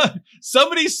 Somebody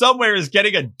somewhere is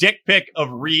getting a dick pic of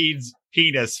Reed's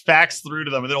penis faxed through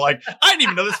to them, and they're like, I didn't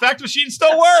even know this fax machine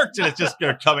still worked, and it's just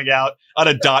coming out on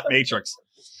a dot matrix.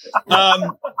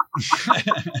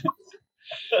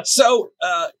 So,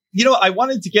 I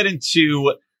wanted to get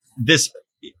into this.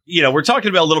 We're talking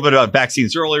about a little bit about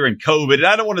vaccines earlier and COVID, and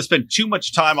I don't want to spend too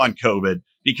much time on COVID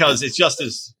because it's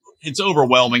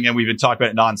overwhelming and we've been talking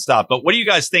about it nonstop. But what do you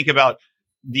guys think about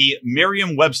the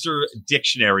Merriam-Webster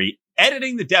dictionary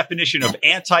editing the definition of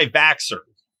anti-vaxxer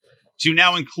to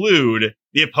now include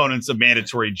the opponents of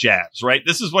mandatory jabs, right?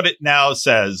 This is what it now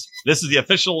says. This is the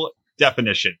official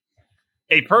definition.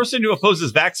 A person who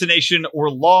opposes vaccination or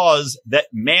laws that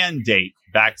mandate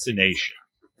vaccination.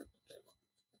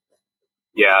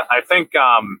 Yeah, I think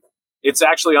it's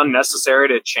actually unnecessary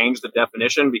to change the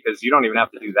definition because you don't even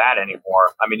have to do that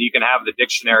anymore. I mean, you can have the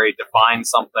dictionary define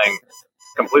something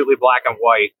completely black and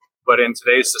white, but in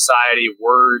today's society,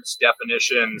 words,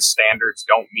 definitions, standards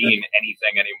don't mean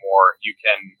anything anymore. You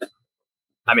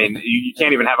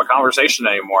can't even have a conversation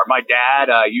anymore. My dad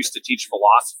used to teach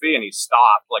philosophy, and he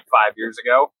stopped like 5 years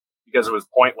ago because it was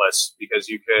pointless. Because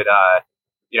you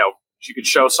could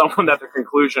show someone that their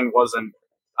conclusion wasn't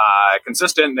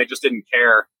consistent, and they just didn't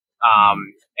care.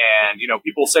 And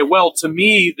people say, "Well, to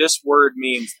me, this word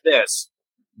means this."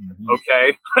 Mm-hmm.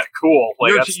 Okay, cool.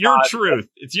 Like, your truth.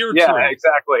 It's your truth. Yeah,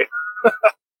 exactly.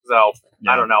 So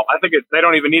yeah. I don't know. I think they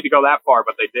don't even need to go that far,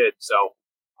 but they did. So.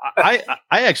 I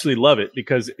actually love it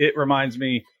because it reminds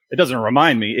me. It doesn't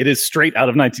remind me. It is straight out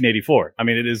of 1984. I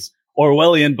mean, it is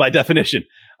Orwellian by definition.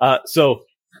 So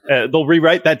they'll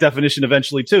rewrite that definition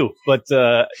eventually too. But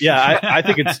I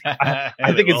think it's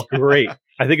it's great.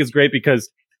 I think it's great because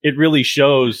it really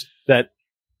shows that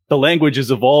the language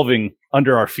is evolving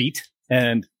under our feet,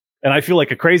 and I feel like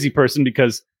a crazy person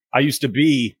because I used to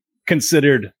be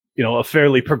considered a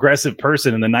fairly progressive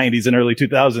person in the 90s and early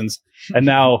 2000s, and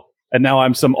now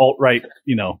I'm some alt-right,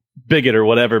 bigot or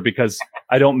whatever because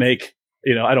I don't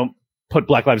put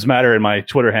Black Lives Matter in my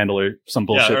Twitter handle or some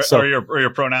bullshit. Or your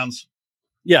pronouns.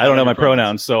 Yeah, I don't know my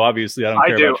pronouns, so obviously I don't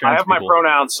care about trans I have people. My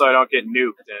pronouns so I don't get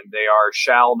nuked, and they are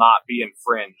shall not be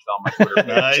infringed on my Twitter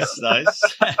page.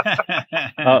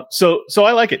 Nice. So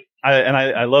I like it.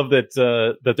 I love that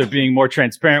they're being more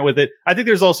transparent with it. I think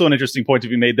there's also an interesting point to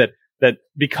be made that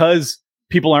because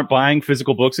people aren't buying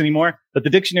physical books anymore, that the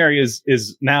dictionary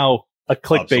is now a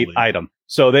clickbait item.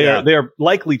 So they are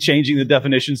likely changing the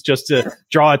definitions just to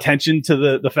draw attention to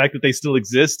the fact that they still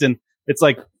exist. And it's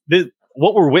like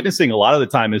what we're witnessing a lot of the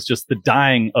time is just the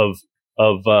dying of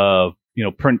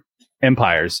print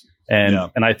empires.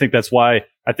 And I think that's why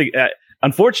I think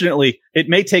unfortunately it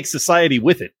may take society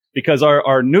with it because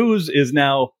our news is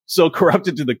now so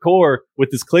corrupted to the core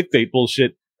with this clickbait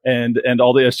bullshit and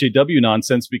all the SJW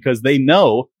nonsense because they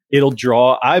know it'll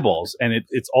draw eyeballs and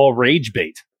it's all rage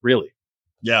bait, really.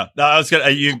 Yeah, no, I was gonna.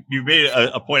 You made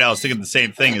a point. I was thinking the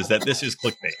same thing. Is that this is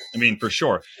clickbait? I mean, for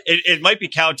sure, it might be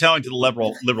kowtowing to the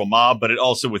liberal mob, but it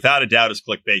also, without a doubt, is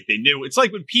clickbait. They knew. It's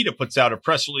like when PETA puts out a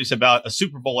press release about a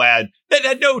Super Bowl ad that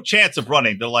had no chance of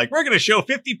running. They're like, "We're going to show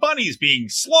 50 bunnies being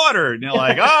slaughtered," and you're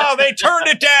like, "Oh, they turned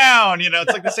it down."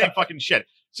 It's like the same fucking shit.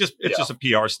 It's just a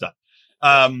PR stunt.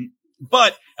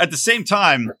 But at the same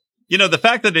time, the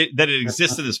fact that it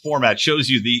exists in this format shows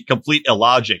you the complete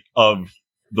illogic of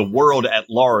the world at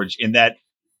large, in that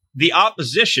the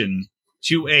opposition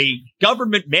to a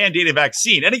government mandated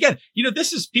vaccine. And again,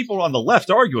 this is people on the left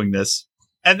arguing this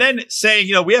and then saying,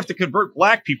 we have to convert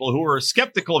black people who are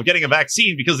skeptical of getting a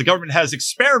vaccine because the government has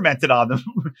experimented on them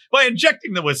by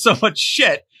injecting them with so much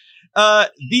shit.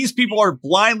 These people are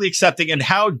blindly accepting. And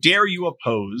how dare you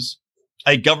oppose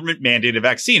a government mandated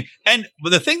vaccine? And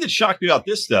the thing that shocked me about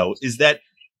this, though, is that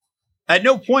at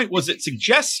no point was it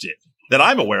suggested that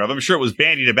I'm aware of. I'm sure it was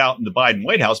bandied about in the Biden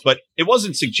White House, but it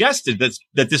wasn't suggested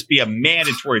that this be a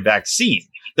mandatory vaccine.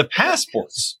 The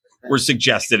passports were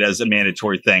suggested as a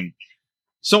mandatory thing.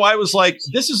 So I was like,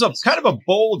 this is a kind of a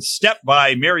bold step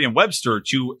by Merriam-Webster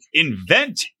to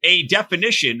invent a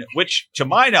definition which, to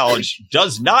my knowledge,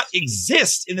 does not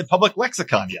exist in the public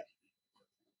lexicon yet.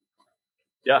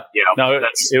 Yeah. No,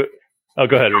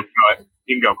 go ahead.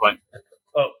 You can go, Clint.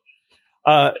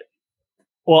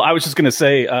 Well, I was just going to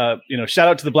say, shout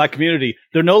out to the black community.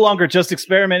 They're no longer just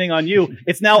experimenting on you.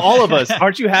 It's now all of us.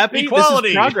 Aren't you happy? Equality. This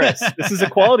is progress. This is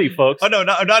equality, folks. Oh, no,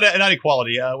 not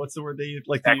equality. What's the word they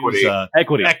like to equity.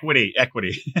 use?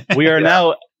 Equity. We are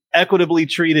now equitably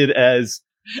treated as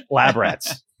lab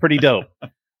rats. Pretty dope.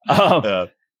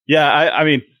 I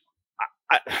mean,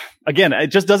 again, it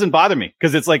just doesn't bother me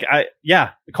because it's like,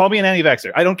 call me an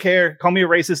anti-vaxxer. I don't care. Call me a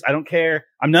racist. I don't care.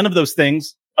 I'm none of those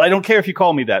things. But I don't care if you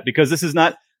call me that because this is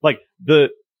not like the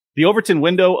Overton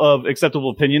window of acceptable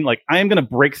opinion. Like I am going to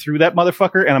break through that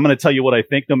motherfucker and I'm going to tell you what I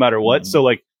think no matter what. So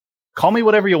like, call me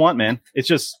whatever you want, man. It's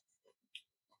just,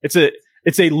 it's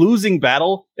a losing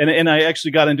battle. And I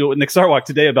actually got into it with Nick Sarwalk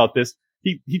today about this.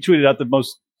 He tweeted out the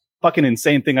most fucking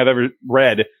insane thing I've ever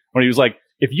read when he was like,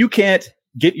 if you can't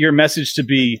get your message to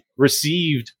be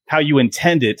received how you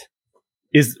intend it,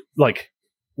 is like,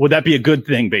 would that be a good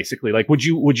thing? Basically, like, would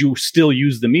you still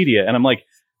use the media? And I'm like,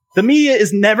 The media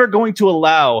is never going to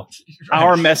allow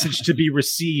our message to be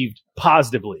received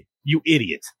positively. You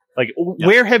idiot. Like,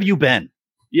 where have you been?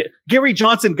 Yeah, Gary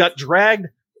Johnson got dragged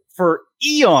for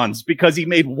eons because he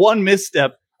made one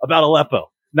misstep about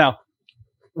Aleppo. Now,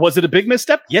 was it a big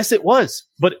misstep? Yes, it was.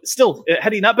 But still,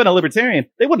 had he not been a libertarian,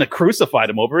 they wouldn't have crucified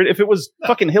him over it. If it was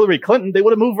fucking Hillary Clinton, they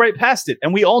would have moved right past it.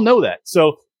 And we all know that.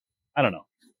 So, I don't know.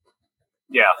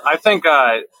 Yeah, I think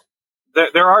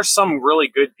there are some really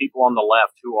good people on the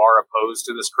left who are opposed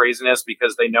to this craziness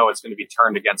because they know it's going to be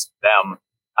turned against them.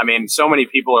 I mean, so many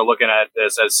people are looking at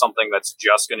this as something that's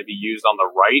just going to be used on the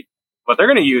right, but they're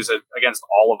going to use it against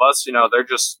all of us. You know, they're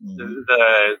just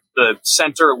the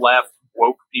center left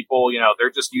woke people. You know,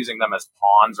 they're just using them as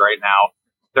pawns right now.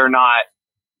 They're not,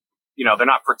 they're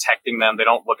not protecting them. They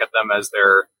don't look at them as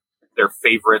their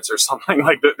favorites or something.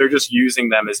 Like they're just using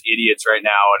them as idiots right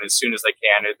now. And as soon as they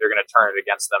can, they're going to turn it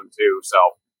against them too. So,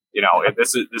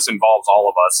 this involves all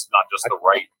of us, not just the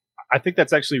right. I think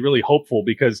that's actually really hopeful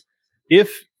because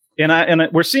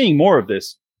we're seeing more of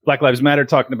this. Black Lives Matter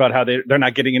talking about how they're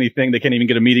not getting anything. They can't even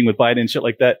get a meeting with Biden and shit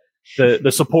like that.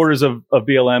 The supporters of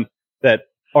BLM that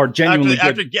are genuinely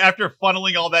after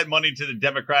funneling all that money to the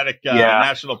Democratic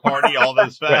National Party, all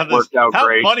this how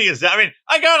great. Funny is that? I mean,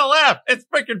 I gotta laugh. It's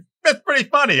pretty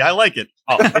funny. I like it.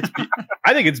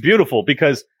 I think it's beautiful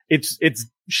because it's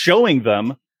showing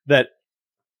them that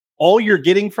all you're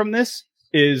getting from this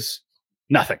is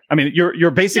nothing. I mean,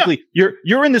 you're basically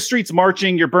you're in the streets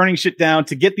marching, you're burning shit down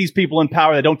to get these people in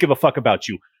power that don't give a fuck about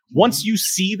you. Once you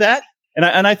see that, and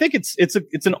I think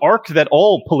it's an arc that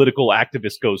all political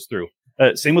activists goes through.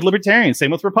 Same with libertarians,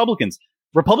 same with Republicans.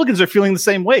 Republicans are feeling the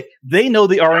same way. They know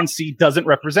the RNC doesn't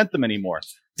represent them anymore.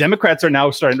 Democrats are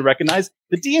now starting to recognize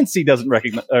the DNC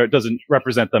doesn't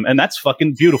represent them, and that's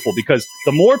fucking beautiful because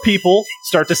the more people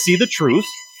start to see the truth,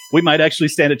 we might actually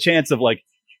stand a chance of like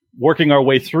working our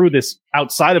way through this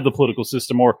outside of the political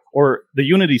system or the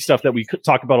unity stuff that we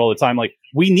talk about all the time. Like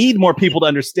we need more people to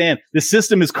understand the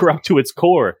system is corrupt to its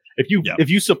core. If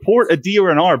you support a D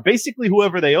or an R, basically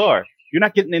whoever they are, you're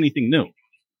not getting anything new.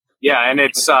 Yeah, and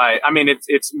it's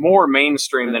more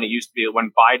mainstream than it used to be.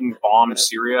 When Biden bombed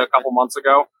Syria a couple months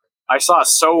ago, I saw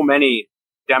so many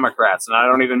Democrats, and I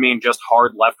don't even mean just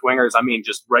hard left-wingers, I mean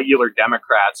just regular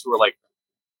Democrats who were like,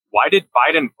 why did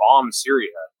Biden bomb Syria?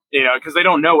 Because they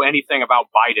don't know anything about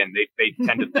Biden. They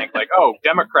tend to think like, oh,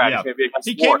 Democrats maybe against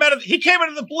war. He came out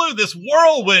of the blue, this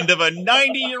whirlwind of a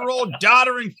 90-year-old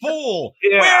doddering fool.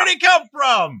 Yeah. Where did he come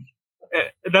from?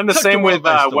 And then the same with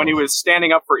when he was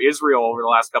standing up for Israel over the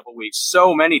last couple of weeks.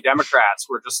 So many Democrats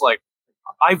were just like,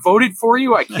 I voted for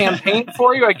you. I campaigned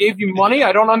for you. I gave you money.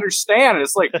 I don't understand. And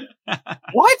it's like,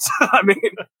 what?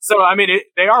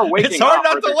 They are waking up. It's hard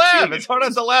not to laugh. It's hard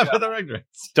not to laugh at their ignorance.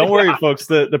 Don't worry, folks.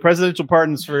 The presidential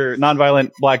pardons for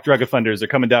nonviolent black drug offenders are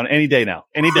coming down any day now.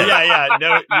 Any day.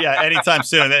 Anytime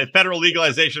soon. Federal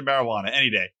legalization of marijuana. Any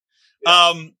day.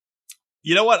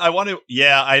 You know what?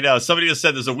 I know. Somebody just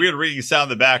said there's a weird ringing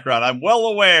sound in the background. I'm well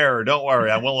aware. Don't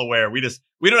worry. I'm well aware.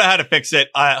 We don't know how to fix it.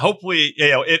 Hopefully,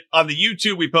 it on the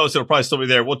YouTube we post, it'll probably still be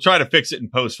there. We'll try to fix it in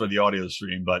post for the audio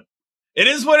stream, but it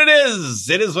is what it is.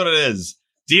 It is what it is.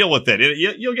 Deal with it.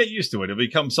 You'll get used to it. It'll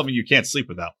become something you can't sleep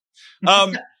without.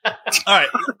 All right.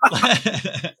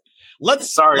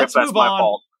 Let's that's move my on.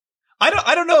 fault.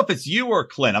 I don't know if it's you or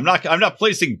Clint. I'm not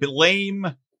placing blame.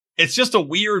 It's just a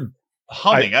weird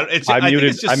humming. I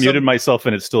muted myself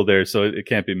and it's still there, so it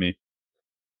can't be me.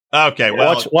 Okay,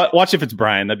 well, watch if it's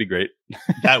Brian. That'd be great.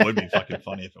 That would be fucking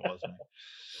funny if it was me.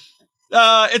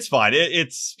 It's fine.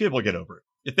 It's people get over it.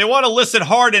 If they want to listen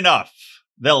hard enough,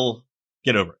 they'll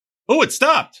get over it. Oh, it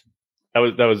stopped. That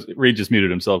was Reed just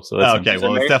muted himself. So that's okay.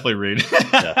 Well, it's definitely Reed.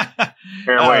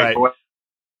 Here, wait.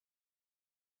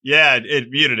 Yeah, it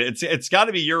muted it. It's got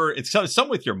to be it's something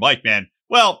with your mic, man.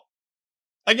 Well.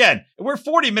 Again, we're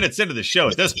 40 minutes into the show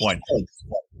at this point.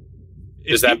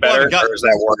 Is that better or is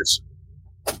that worse?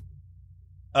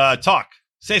 Talk.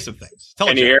 Say some things.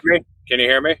 Can you hear me? Can you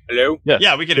hear me? Hello?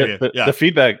 Yeah, we can hear you. The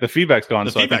feedback's gone.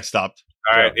 The feedback stopped.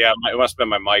 All right. Yeah, it must have been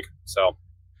my mic. So.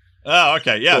 Oh,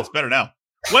 okay. Yeah, cool. It's better now.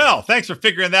 Well, thanks for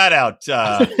figuring that out.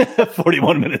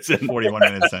 41 minutes in. 41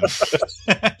 minutes in.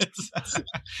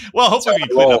 Well, hopefully we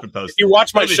can clean up and post. If you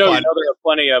watch my show, you know there are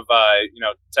plenty of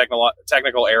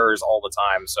technical errors all the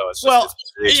time. So it's just,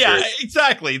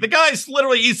 exactly. The guy's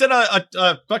he's in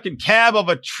a fucking cab of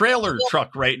a trailer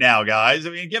truck right now, guys. I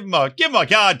mean, give him a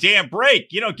goddamn break.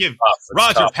 You don't give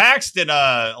Roger Paxton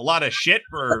a lot of shit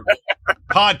for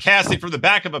podcasting from the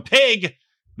back of a pig.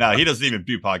 No, he doesn't even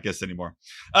do podcasts anymore.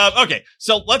 Okay,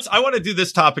 so I want to do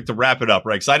this topic to wrap it up,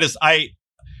 right? Because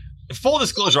full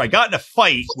disclosure, I got in a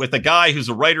fight with a guy who's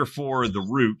a writer for The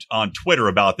Root on Twitter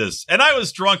about this, and I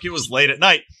was drunk. It was late at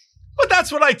night. But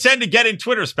that's what I tend to get in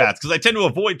Twitter spats, because I tend to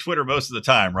avoid Twitter most of the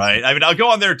time, right? I mean, I'll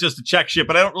go on there just to check shit,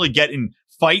 but I don't really get in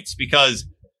fights because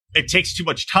it takes too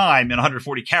much time and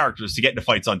 140 characters to get into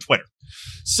fights on Twitter.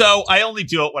 So I only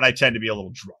do it when I tend to be a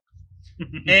little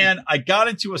drunk. And I got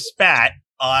into a spat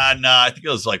on, I think it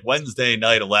was like Wednesday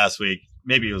night of last week.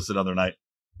 Maybe it was another night,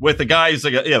 with a guy who's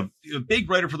like a big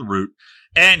writer for The Root.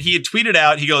 And he had tweeted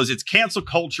out, he goes, it's cancel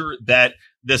culture that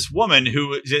this woman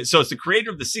so it's the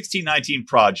creator of the 1619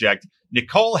 Project,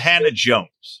 Nicole Hannah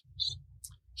Jones.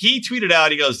 He tweeted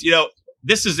out, he goes,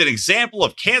 this is an example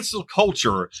of cancel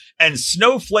culture, and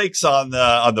snowflakes on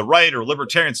the right, or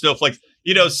libertarian snowflakes,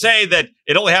 say that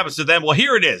it only happens to them. Well,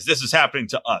 here it is. This is happening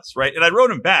to us, right? And I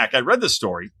wrote him back. I read the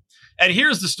story, and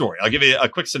here's the story. I'll give you a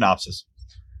quick synopsis.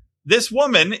 This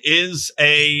woman is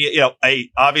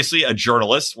obviously a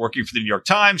journalist working for the New York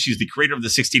Times. She's the creator of the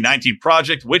 1619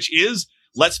 Project, which is,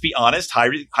 let's be honest,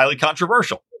 highly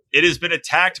controversial. It has been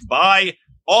attacked by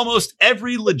almost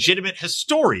every legitimate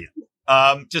historian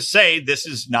to say this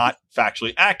is not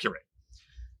factually accurate.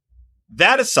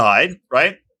 That aside,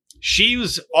 right, she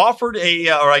was offered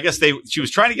she was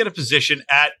trying to get a position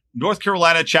at North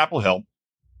Carolina Chapel Hill,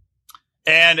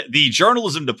 and the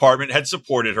journalism department had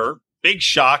supported her. Big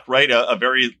shock, right?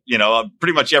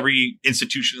 Pretty much every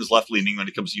institution is left-leaning when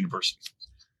it comes to universities.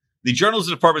 The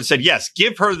journalism department said, yes,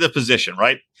 give her the position,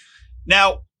 right?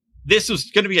 Now, this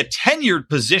was going to be a tenured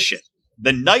position,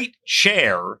 the Knight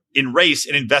Chair in Race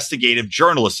and Investigative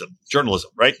Journalism,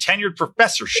 right? Tenured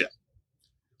professorship.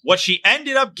 What she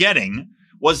ended up getting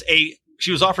was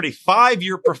she was offered a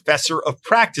 5-year professor of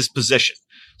practice position.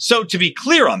 So to be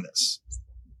clear on this,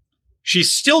 she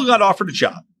still got offered a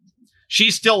job. She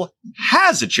still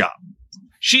has a job.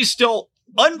 She's still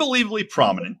unbelievably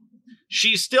prominent.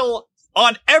 She's still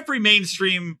on every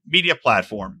mainstream media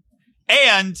platform.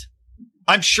 And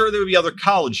I'm sure there will be other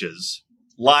colleges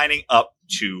lining up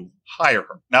to hire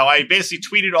her. Now, I basically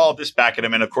tweeted all of this back at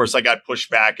him. And of course, I got pushed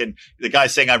back. And the guy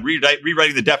saying I'm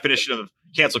rewriting the definition of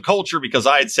cancel culture, because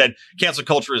I had said cancel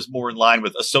culture is more in line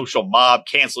with a social mob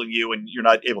canceling you and you're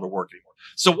not able to work anymore.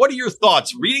 So what are your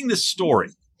thoughts reading this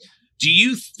story? Do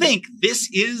you think this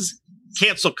is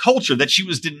cancel culture, that she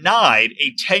was denied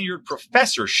a tenured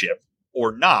professorship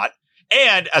or not?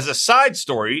 And as a side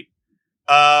story,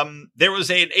 there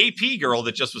was an AP girl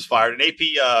that just was fired, an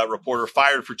AP reporter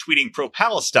fired for tweeting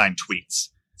pro-Palestine tweets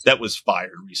that was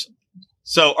fired recently.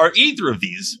 So are either of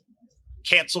these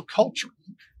cancel culture?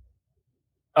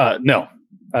 No.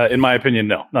 In my opinion,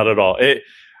 no, not at all.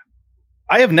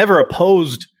 I have never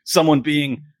opposed someone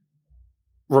being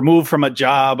removed from a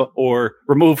job or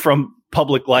removed from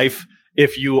public life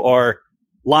if you are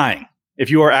lying, if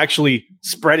you are actually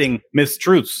spreading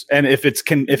mistruths, and if it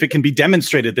can be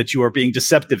demonstrated that you are being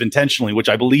deceptive intentionally, which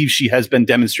I believe she has been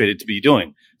demonstrated to be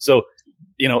doing. So,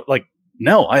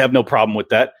 no, I have no problem with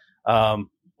that.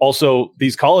 Also,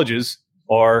 these colleges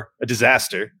are a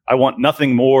disaster. I want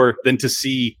nothing more than to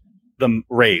see them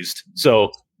raised.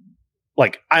 So,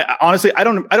 I honestly, I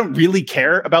don't really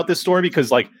care about this story,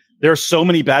 because there are so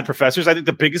many bad professors. I think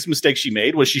the biggest mistake she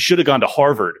made was she should have gone to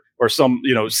Harvard or some,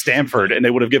 Stanford, and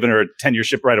they would have given her a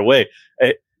tenureship right away.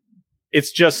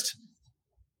 It's just,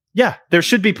 there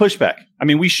should be pushback. I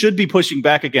mean, we should be pushing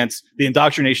back against the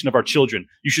indoctrination of our children.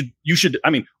 You should.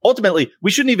 I mean, ultimately, we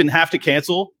shouldn't even have to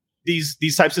cancel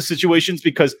these types of situations,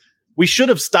 because we should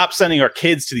have stopped sending our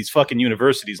kids to these fucking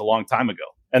universities a long time ago,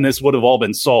 and this would have all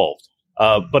been solved.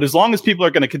 But as long as people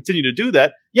are going to continue to do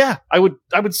that, I would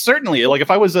certainly,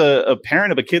 if I was a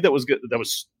parent of a kid that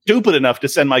was stupid enough to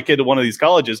send my kid to one of these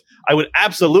colleges, I would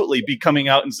absolutely be coming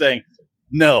out and saying,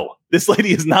 no, this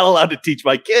lady is not allowed to teach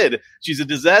my kid. She's a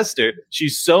disaster.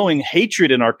 She's sowing hatred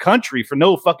in our country for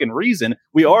no fucking reason.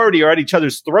 We already are at each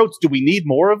other's throats. Do we need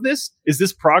more of this? Is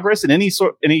this progress in any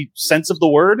sense of the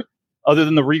word, other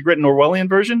than the rewritten Orwellian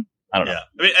version? I don't know.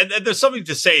 I mean, and there's something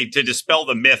to say to dispel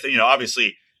the myth.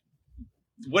 Obviously,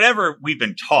 whatever we've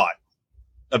been taught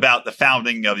about the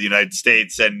founding of the United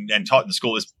States and taught in the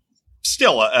school is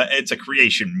still it's a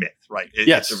creation myth, right?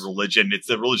 Yes. It's a religion. It's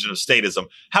the religion of statism.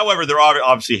 However, there are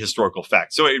obviously historical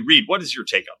facts. So, Reed, what is your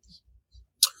take on this?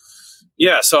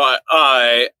 Yeah, so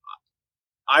I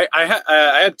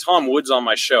had Tom Woods on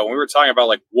my show. We were talking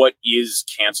about what is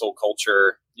cancel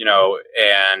culture,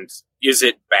 and is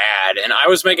it bad? And I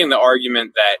was making the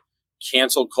argument that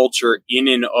cancel culture in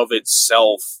and of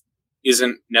itself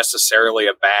isn't necessarily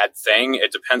a bad thing.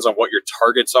 It depends on what your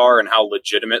targets are and how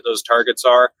legitimate those targets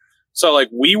are. So like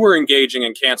we were engaging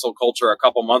in cancel culture a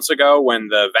couple months ago when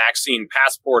the vaccine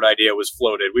passport idea was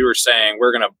floated. We were saying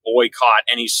we're going to boycott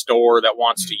any store that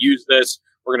wants to use this.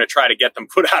 We're going to try to get them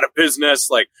put out of business.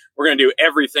 Like we're going to do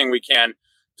everything we can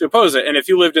to oppose it. And if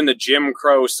you lived in the Jim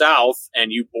Crow South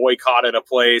and you boycotted a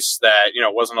place that,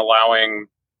 wasn't allowing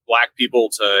Black people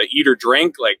to eat or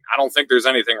drink, like I don't think there's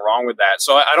anything wrong with that.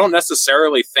 So I don't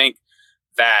necessarily think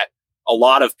that a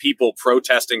lot of people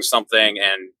protesting something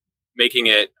and making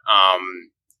it,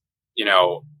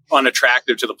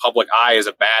 unattractive to the public eye is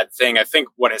a bad thing. I think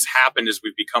what has happened is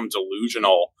we've become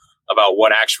delusional about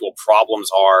what actual problems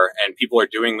are, and people are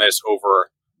doing this over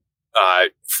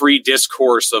free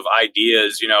discourse of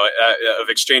ideas, of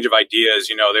exchange of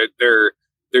ideas.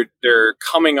 They're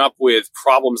coming up with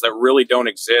problems that really don't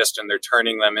exist, and they're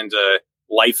turning them into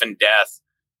life and death,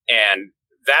 and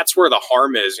that's where the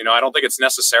harm is. I don't think it's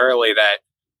necessarily that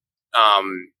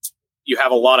you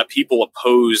have a lot of people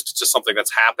opposed to something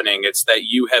that's happening. It's that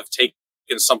you have taken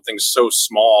something so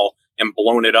small and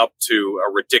blown it up to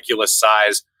a ridiculous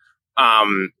size.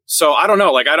 So I don't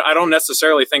know. Like, I don't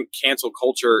necessarily think cancel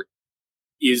culture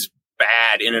is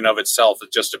bad in and of itself.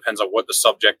 It just depends on what the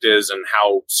subject is and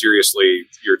how seriously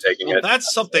you're taking it.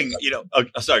 That's something,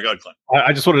 sorry, go ahead, Clint.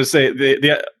 I just wanted to say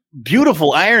the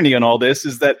beautiful irony in all this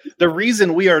is that the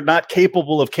reason we are not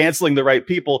capable of canceling the right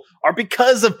people are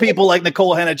because of people like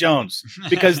Nicole Hannah-Jones,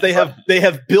 because they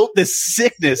have built this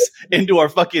sickness into our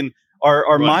fucking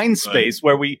our mind space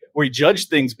where we judge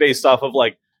things based off of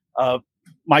like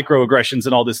microaggressions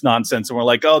and all this nonsense, and we're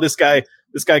like, oh, this guy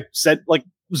said, like,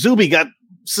 Zuby got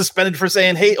suspended for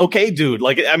saying, hey, okay, dude.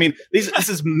 Like, I mean, this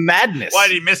is madness. Why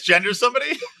did he misgender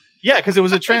somebody? Yeah, because it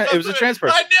was a trans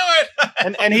person. I knew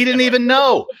it, and he didn't even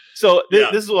know. So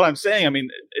this is what I'm saying. I mean,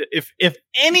 if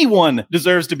anyone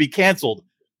deserves to be canceled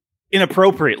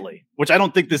inappropriately, which I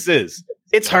don't think this is,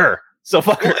 it's her. So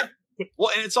fuck her.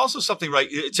 Well, and it's also something, right?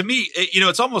 To me,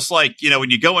 it's almost like, when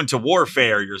you go into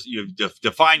warfare, you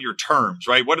define your terms,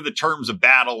 right? What are the terms of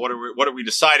battle? What are we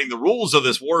deciding the rules of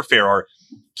this warfare are?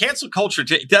 Cancel culture.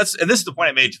 And this is the point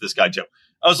I made to this guy, Joe.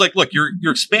 I was like, look, you're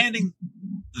expanding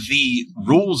the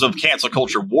rules of cancel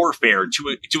culture warfare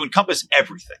to encompass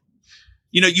everything.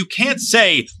 You can't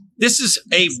say this is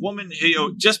a woman,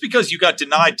 just because you got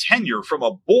denied tenure from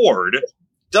a board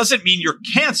doesn't mean you're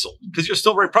canceled, because you're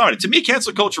still very prominent. To me,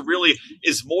 cancel culture really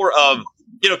is more of,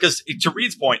 because to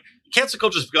Reed's point, cancel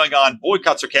culture is going on.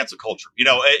 Boycotts are cancel culture.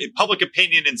 Public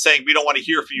opinion and saying we don't want to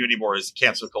hear from you anymore is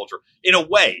cancel culture in a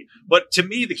way. But to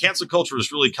me, the cancel culture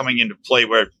is really coming into play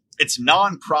where it's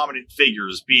non-prominent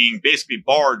figures being basically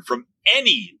barred from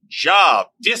any job,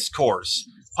 discourse,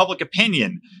 public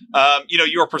opinion.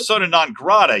 You're persona non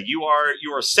grata. You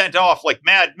are sent off like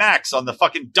Mad Max on the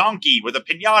fucking donkey with a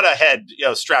piñata head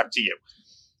strapped to you.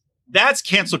 That's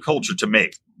cancel culture to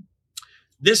me.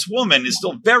 This woman is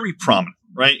still very prominent,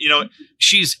 right?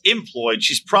 She's employed,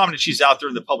 she's prominent, she's out there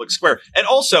in the public square. And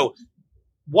also,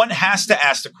 one has to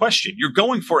ask the question. You're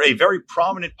going for a very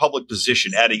prominent public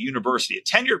position at a university, a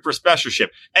tenured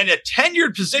professorship, and a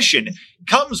tenured position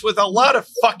comes with a lot of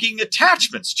fucking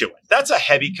attachments to it. That's a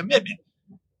heavy commitment.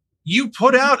 You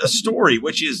put out a story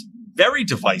which is very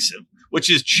divisive, which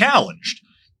is challenged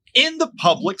in the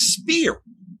public sphere.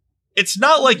 It's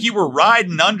not like you were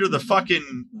riding under the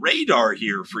fucking radar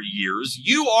here for years.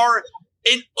 You are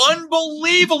an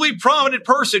unbelievably prominent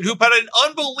person who put an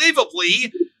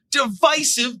unbelievably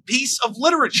divisive piece of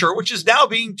literature, which is now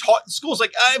being taught in schools.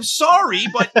 Like, I'm sorry,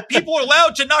 but people are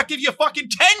allowed to not give you fucking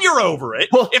tenure over it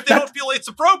if they don't feel it's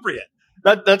appropriate.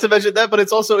 Not to mention that, but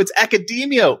it's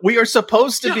academia. We are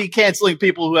supposed to be canceling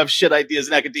people who have shit ideas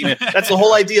in academia. That's the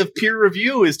whole idea of peer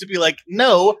review, is to be like,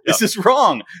 no, this is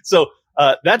wrong. So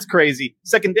that's crazy.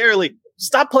 Secondarily,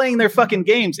 stop playing their fucking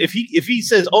games. If he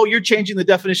says, oh, you're changing the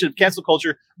definition of cancel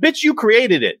culture, bitch, you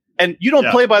created it. And you don't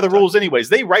play by the rules anyways.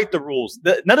 They write the rules.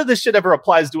 None of this shit ever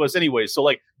applies to us anyways. So,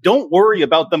 like, don't worry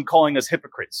about them calling us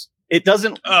hypocrites. It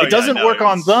doesn't work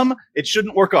on them. It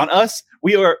shouldn't work on us.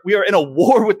 We are in a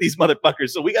war with these motherfuckers.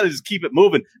 So we got to just keep it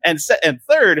moving. And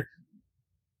third,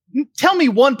 tell me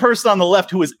one person on the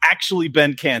left who has actually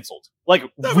been canceled. Like,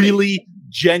 really,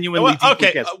 genuinely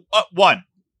canceled. One.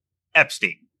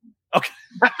 Epstein. Okay.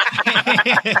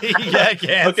 Yeah,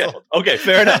 canceled. Okay,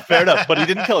 fair enough. But he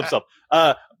didn't kill himself.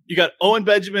 You got Owen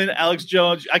Benjamin, Alex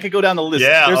Jones. I could go down the list.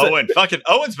 Yeah, fucking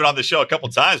Owen's been on the show a couple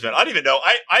times, man. I didn't even know.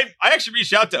 I actually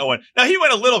reached out to Owen. Now he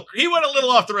went a little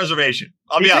off the reservation.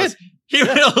 I'll be honest. He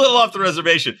went a little off the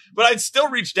reservation, but I'd still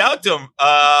reached out to him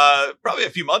probably a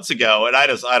few months ago, and I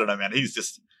don't know, man. He's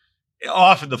just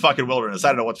off in the fucking wilderness. I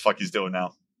don't know what the fuck he's doing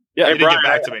now. Yeah, Hey, He didn't Brian, get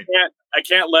back to me. I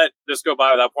can't let this go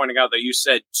by without pointing out that you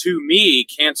said, to me,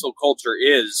 cancel culture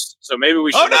is. So maybe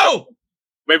we should. Oh, no!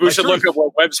 Maybe we My should truth. look at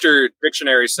what Webster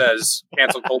Dictionary says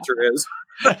cancel culture is.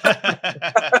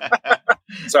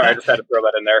 Sorry, I just had to throw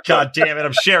that in there. God damn it.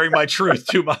 I'm sharing my truth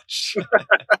too much.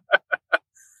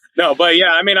 No, but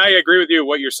yeah, I mean, I agree with you.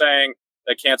 What you're saying,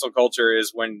 that cancel culture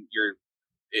is when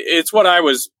it's what I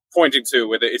was pointing to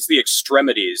with it. It's the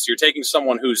extremities. You're taking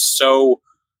someone who's so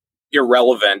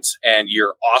irrelevant and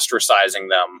you're ostracizing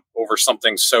them over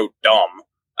something so dumb.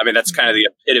 I mean, that's kind of the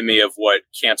epitome of what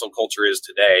cancel culture is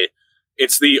today.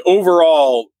 It's the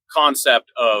overall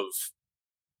concept of,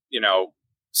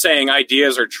 saying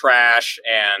ideas are trash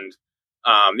and,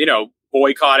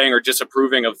 boycotting or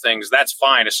disapproving of things. That's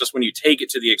fine. It's just when you take it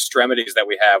to the extremities that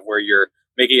we have where you're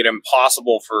making it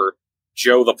impossible for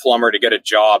Joe the plumber to get a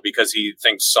job because he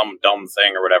thinks some dumb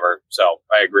thing or whatever. So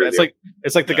I agree. It's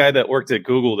like the guy that worked at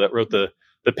Google that wrote the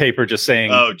paper just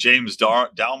saying, Oh, James Dalmore?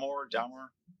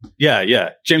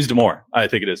 yeah, James Damore, I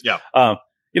think it is. Yeah.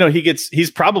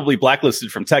 He's probably blacklisted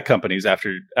from tech companies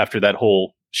after that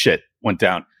whole shit went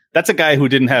down. That's a guy who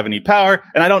didn't have any power,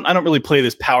 and I don't really play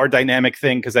this power dynamic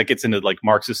thing because that gets into like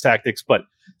Marxist tactics. But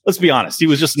let's be honest, he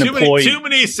was just an employee. Too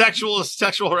many sexual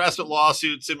harassment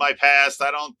lawsuits in my past. I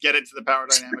don't get into the power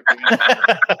dynamic thing.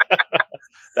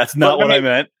 That's not what I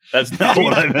meant. That's not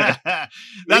what I meant.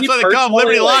 That's why they call him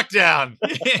Liberty Lockdown.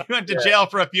 He went to jail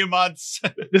for a few months.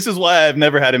 This is why I've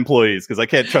never had employees, because I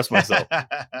can't trust myself.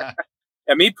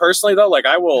 And me personally, though,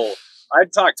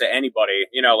 I'd talk to anybody,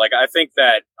 I think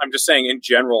that I'm just saying in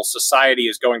general, society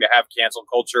is going to have cancel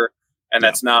culture, and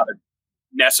that's not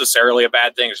necessarily a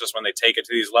bad thing. It's just when they take it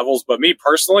to these levels. But me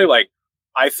personally,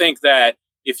 I think that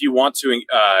if you want to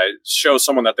show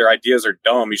someone that their ideas are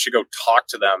dumb, you should go talk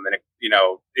to them and,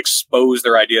 expose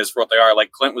their ideas for what they are.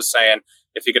 Like Clint was saying,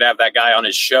 if he could have that guy on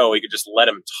his show, he could just let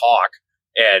him talk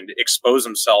and expose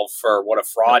himself for what a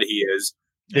fraud he is.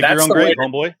 Dig your own grave,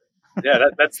 homeboy. Yeah,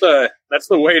 that's the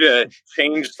way to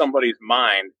change somebody's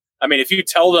mind. I mean, if you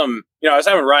tell them, I was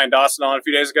having Ryan Dawson on a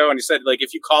few days ago, and he said,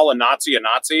 if you call a Nazi,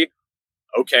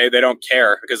 okay, they don't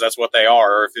care because that's what they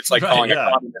are. Or if it's like calling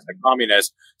a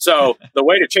communist. So the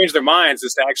way to change their minds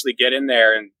is to actually get in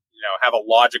there and, have a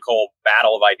logical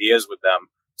battle of ideas with them.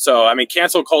 So, I mean,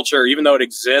 cancel culture, even though it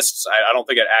exists, I don't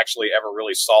think it actually ever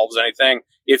really solves anything.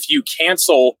 If you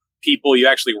cancel people, you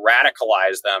actually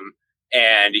radicalize them.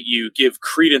 And you give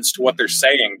credence to what they're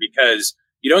saying, because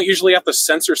you don't usually have to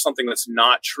censor something that's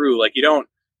not true. Like they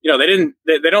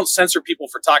don't censor people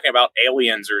for talking about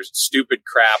aliens or stupid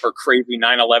crap or crazy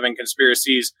 9/11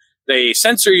 conspiracies. They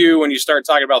censor you when you start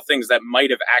talking about things that might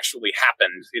have actually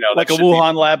happened. Like a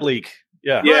Wuhan lab leak.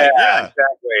 Yeah. Yeah,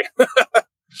 exactly.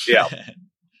 Yeah.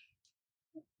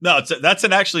 No, that's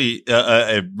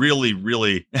a really,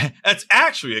 really, that's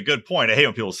actually a good point. I hate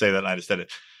when people say that, and I just said it.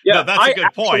 Yeah, no, that's a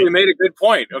good point. You made a good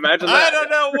point. Imagine that. I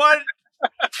don't know what.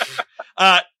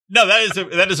 No,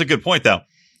 that is a good point, though.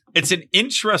 It's an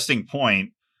interesting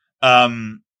point.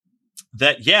 The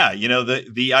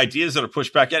ideas that are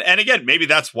pushed back, and again, maybe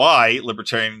that's why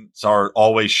libertarians are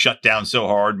always shut down so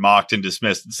hard, mocked, and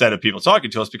dismissed instead of people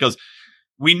talking to us, because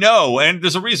we know, and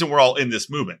there's a reason we're all in this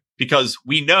movement, because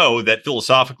we know that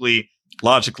philosophically,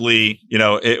 logically,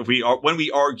 when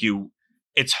we argue,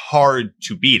 it's hard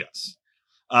to beat us.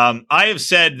 I have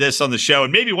said this on the show,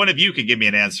 and maybe one of you could give me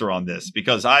an answer on this,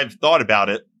 because I've thought about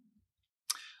it.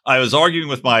 I was arguing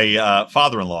with my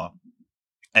father-in-law,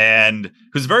 and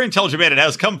who's a very intelligent man and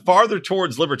has come farther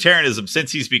towards libertarianism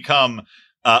since he's become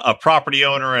a property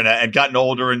owner and gotten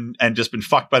older and just been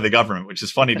fucked by the government, which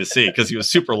is funny to see because he was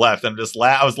super left. I was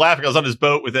laughing. I was on his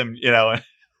boat with him,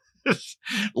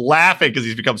 laughing because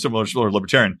he's become so much more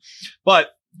libertarian.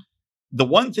 But the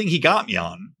one thing he got me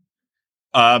on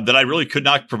that I really could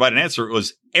not provide an answer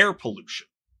was air pollution.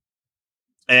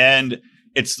 And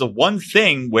it's the one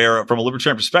thing where, from a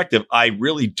libertarian perspective, I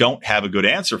really don't have a good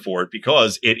answer for it,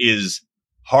 because it is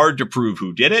hard to prove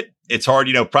who did it. It's hard,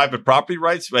 private property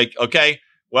rights. Like, okay,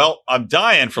 well, I'm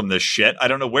dying from this shit. I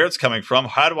don't know where it's coming from.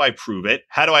 How do I prove it?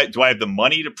 Do I have the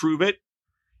money to prove it?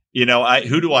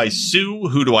 Who do I sue?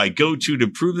 Who do I go to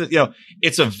prove that?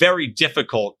 It's a very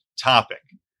difficult topic.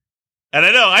 And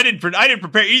I know I didn't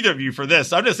prepare either of you for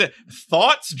this. I'm just saying,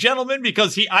 thoughts, gentlemen,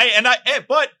 because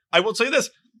but I will tell you this.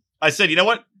 I said, you know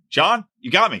what, John,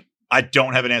 you got me. I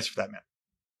don't have an answer for that, man.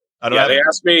 They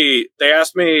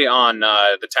asked me on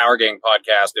the Tower Gang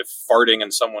podcast if farting in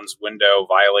someone's window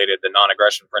violated the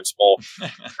non-aggression principle.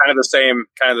 kind of the same.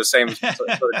 I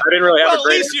didn't really have. Well, at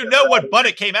least you know what butt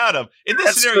it came out of. In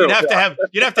this scenario,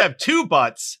 you'd have to have two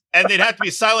butts, and they'd have to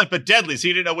be silent but deadly, so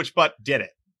you didn't know which butt did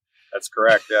it. That's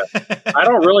correct. Yeah. I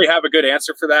don't really have a good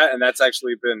answer for that. And that's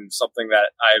actually been something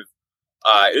that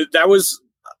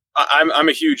I'm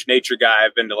a huge nature guy.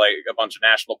 I've been to like a bunch of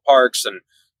national parks, and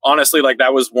honestly, like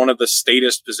that was one of the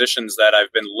statist positions that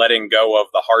I've been letting go of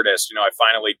the hardest. I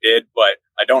finally did, but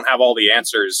I don't have all the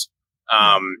answers.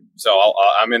 So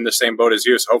I'm in the same boat as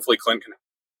you. So hopefully Clint can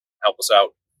help us out.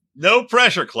 No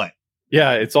pressure, Clint.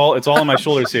 Yeah, it's all on my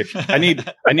shoulders here. I need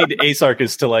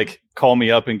Asarchus to like call me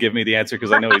up and give me the answer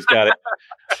because I know he's got it.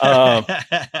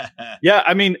 Yeah,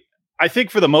 I mean, I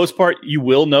think for the most part, you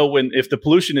will know if the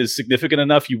pollution is significant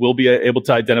enough, you will be able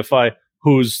to identify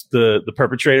who's the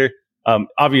perpetrator.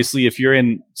 Obviously, if you're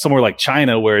in somewhere like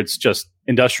China where it's just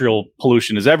industrial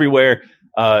pollution is everywhere,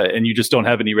 and you just don't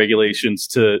have any regulations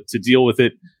to deal with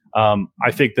it,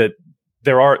 I think that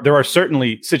there are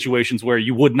certainly situations where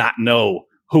you would not know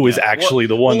who is actually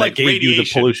the one that gave you the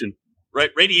pollution. Right,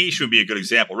 radiation would be a good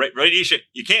example. Right, radiation,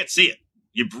 you can't see it.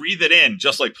 You breathe it in,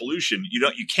 just like pollution.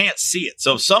 You can't see it.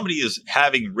 So if somebody is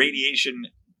having radiation,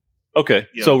 okay,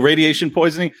 so radiation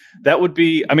poisoning, that would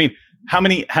be. I mean, how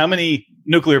many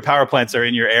nuclear power plants are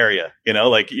in your area?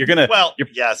 Like you're gonna. Well,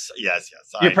 yes.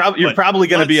 You're probably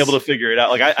gonna be able to figure it out.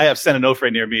 Like I have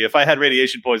Senonofre near me. If I had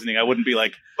radiation poisoning, I wouldn't be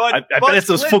like. I bet it's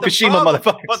those Fukushima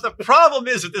motherfuckers. But the problem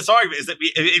is with this argument is that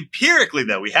empirically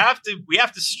though we have to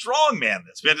strongman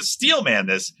this. We have to steelman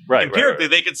this. Right. Empirically,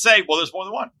 they could say, well, there's more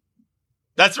than one.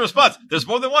 That's the response. There's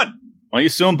more than one. Why don't you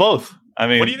sue them both? I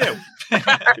mean, what do you do?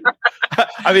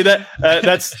 I mean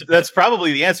that's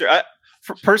probably the answer.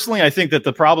 Personally, I think that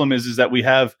the problem is that we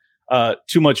have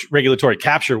too much regulatory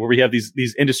capture, where we have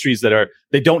these industries that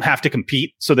they don't have to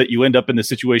compete, so that you end up in the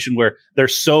situation where they're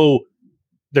so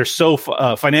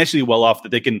financially well off that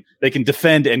they can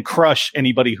defend and crush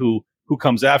anybody who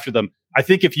comes after them. I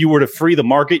think if you were to free the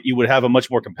market, you would have a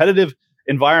much more competitive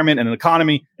environment and an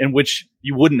economy in which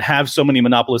you wouldn't have so many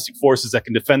monopolistic forces that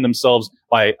can defend themselves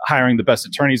by hiring the best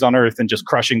attorneys on earth and just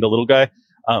crushing the little guy.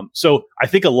 So I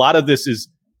think a lot of this is.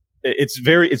 It's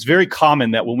very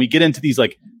common that when we get into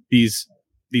these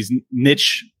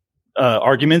niche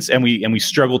arguments and we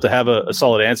struggle to have a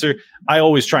solid answer, I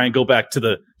always try and go back to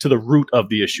the root of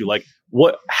the issue. Like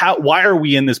why are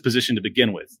we in this position to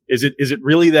begin with? Is it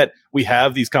really that we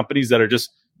have these companies that are just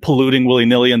polluting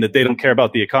willy-nilly and that they don't care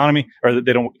about the economy or that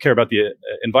they don't care about the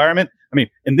environment? I mean,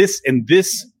 in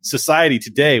this society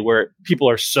today where people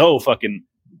are so fucking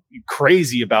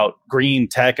crazy about green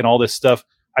tech and all this stuff,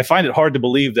 I find it hard to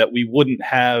believe that we wouldn't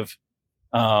have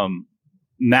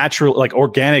natural, like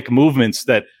organic movements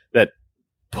that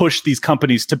push these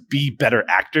companies to be better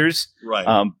actors.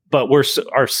 Right. But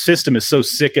our system is so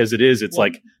sick as it is. It's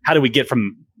like, how do we get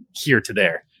from here to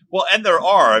there? Well, and there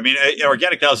are. I mean,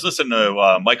 organic. I was listening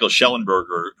to Michael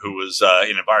Schellenberger, who was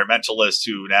an environmentalist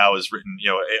who now has written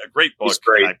a great book. He's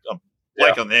great. I'm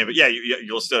blanking on the name, but yeah,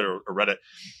 you listened to it or read it.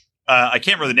 I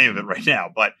can't remember the name of it right now,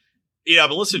 but. I've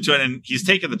been listening to it, and he's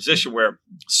taken the position where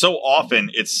so often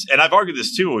and I've argued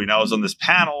this too. I was on this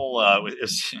panel with,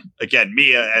 again,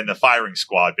 me and the firing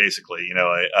squad, basically.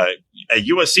 A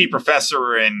USC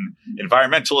professor in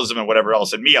environmentalism and whatever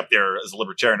else, and me up there as a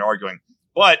libertarian arguing.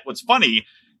 But what's funny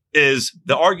is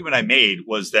the argument I made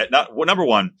was that number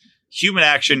one, human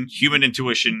action, human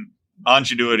intuition,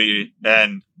 ingenuity,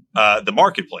 and the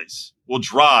marketplace will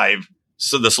drive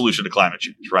the solution to climate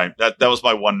change. Right? That was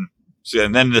my one.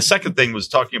 And then the second thing was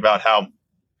talking about how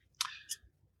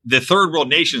the third world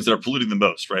nations that are polluting the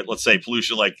most, right? Let's say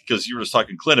pollution, like, because you were just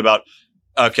talking, Clint, about,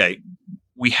 okay,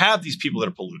 we have these people that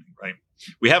are polluting, right?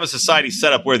 We have a society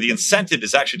set up where the incentive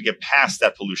is actually to get past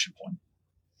that pollution point.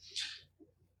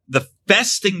 The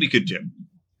best thing we could do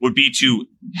would be to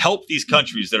help these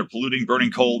countries that are polluting, burning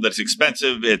coal, that's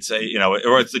expensive. It's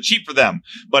or it's cheap for them,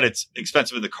 but it's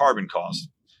expensive in the carbon cost.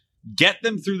 Get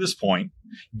them through this point,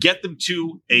 get them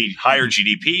to a higher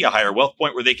GDP, a higher wealth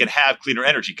point where they can have cleaner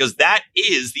energy, because that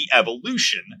is the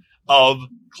evolution of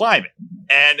climate.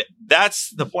 And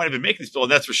that's the point I've been making this bill.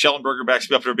 And that's what Schellenberger backs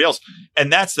me up and everybody else.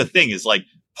 And that's the thing is like,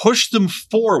 push them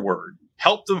forward,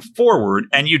 help them forward,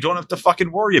 and you don't have to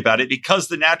fucking worry about it because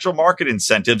the natural market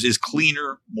incentives is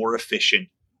cleaner, more efficient,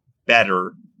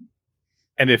 better.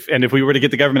 And if we were to get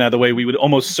the government out of the way, we would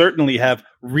almost certainly have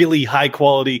really high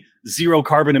quality, zero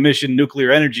carbon emission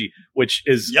nuclear energy, which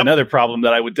is another problem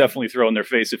that I would definitely throw in their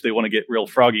face if they want to get real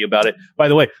froggy about it. By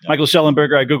the way, Michael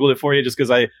Schellenberger, I Googled it for you just because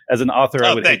as an author,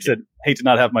 I would hate to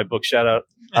not have my book shout out.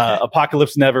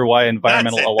 Apocalypse Never, Why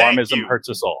Environmental Alarmism Hurts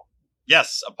Us All.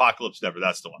 Yes, Apocalypse Never.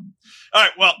 That's the one. All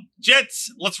right. Well,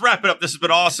 gents, let's wrap it up. This has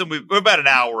been awesome. We're about an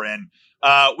hour in.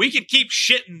 We could keep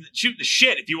shooting the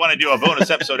shit if you want to do a bonus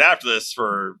episode after this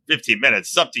for 15 minutes.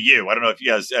 It's up to you. I don't know if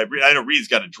you guys, I know Reed's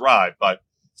got to drive, but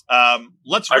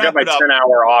Let's I wrap got my it up.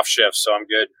 10-hour off shift, so I'm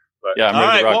good. But Yeah, I'm All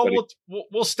ready right. to rock, Well, buddy.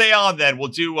 we'll stay on then. We'll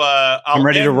do. I'm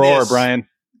ready to roar, Brian.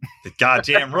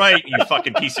 Goddamn right, you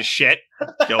fucking piece of shit.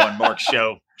 Go on Mark's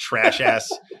show, trash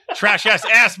ass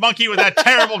monkey with that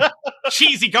terrible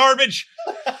cheesy garbage.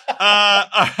 All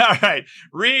right,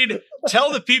 Reed,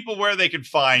 tell the people where they can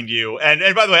find you.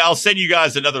 And by the way, I'll send you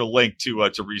guys another link to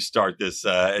restart this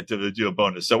to do a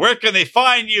bonus. So where can they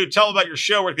find you? Tell them about your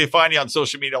show. Where can they find you on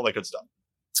social media? All that good stuff.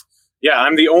 yeah,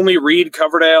 I'm the only Reed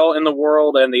Coverdale in the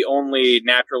world and the only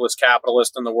naturalist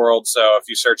capitalist in the world. So if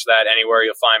you search that anywhere,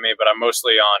 you'll find me. But I'm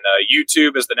mostly on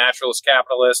YouTube as the Naturalist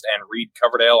Capitalist and Reed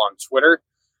Coverdale on Twitter.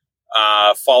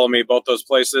 Follow me both those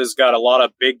places. Got a lot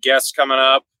of big guests coming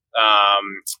up.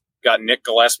 Got Nick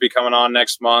Gillespie coming on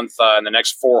next month. And the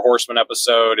next Four Horsemen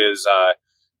episode is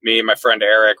me, my friend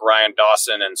Eric, Ryan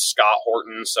Dawson, and Scott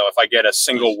Horton. So if I get a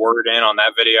single word in on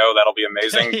that video, that'll be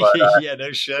amazing. But yeah,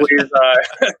 no shit.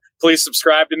 please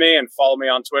subscribe to me and follow me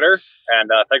on Twitter.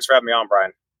 And thanks for having me on,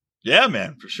 Brian. Yeah,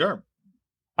 man, for sure.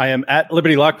 I am at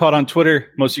Liberty Lockpod on Twitter.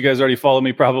 Most of you guys already follow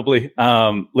me, probably.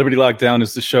 Liberty Lockdown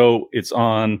is the show. It's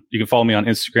on. You can follow me on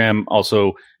Instagram,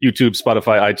 also YouTube,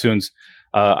 Spotify, iTunes.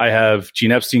 I have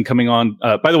Gene Epstein coming on.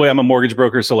 By the way, I'm a mortgage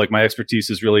broker, so like my expertise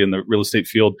is really in the real estate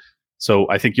field. So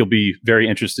I think you'll be very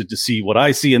interested to see what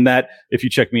I see in that. If you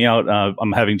check me out,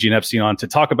 I'm having Gene Epstein on to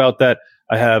talk about that.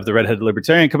 I have the Redheaded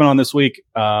Libertarian coming on this week,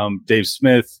 Dave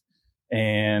Smith,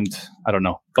 and I don't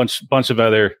know, bunch of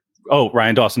other. Oh,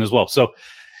 Ryan Dawson as well. So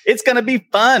it's going to be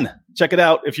fun. Check it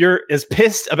out. If you're as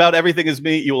pissed about everything as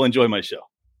me, you will enjoy my show.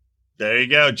 There you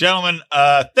go, gentlemen.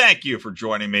 Thank you for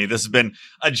joining me. This has been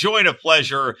a joy and a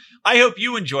pleasure. I hope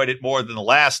you enjoyed it more than the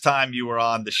last time you were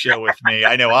on the show with me.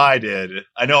 I know I did.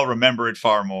 I know I'll remember it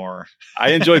far more.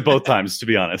 I enjoyed both times, to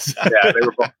be honest. Yeah, they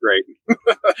were both great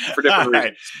for different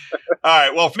reasons. All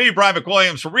right. Well, for me, Brian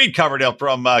McWilliams, from Reed Coverdale,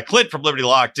 from Clint from Liberty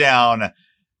Lockdown,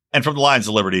 and from the Lions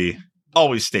of Liberty,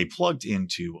 always stay plugged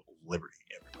into Liberty.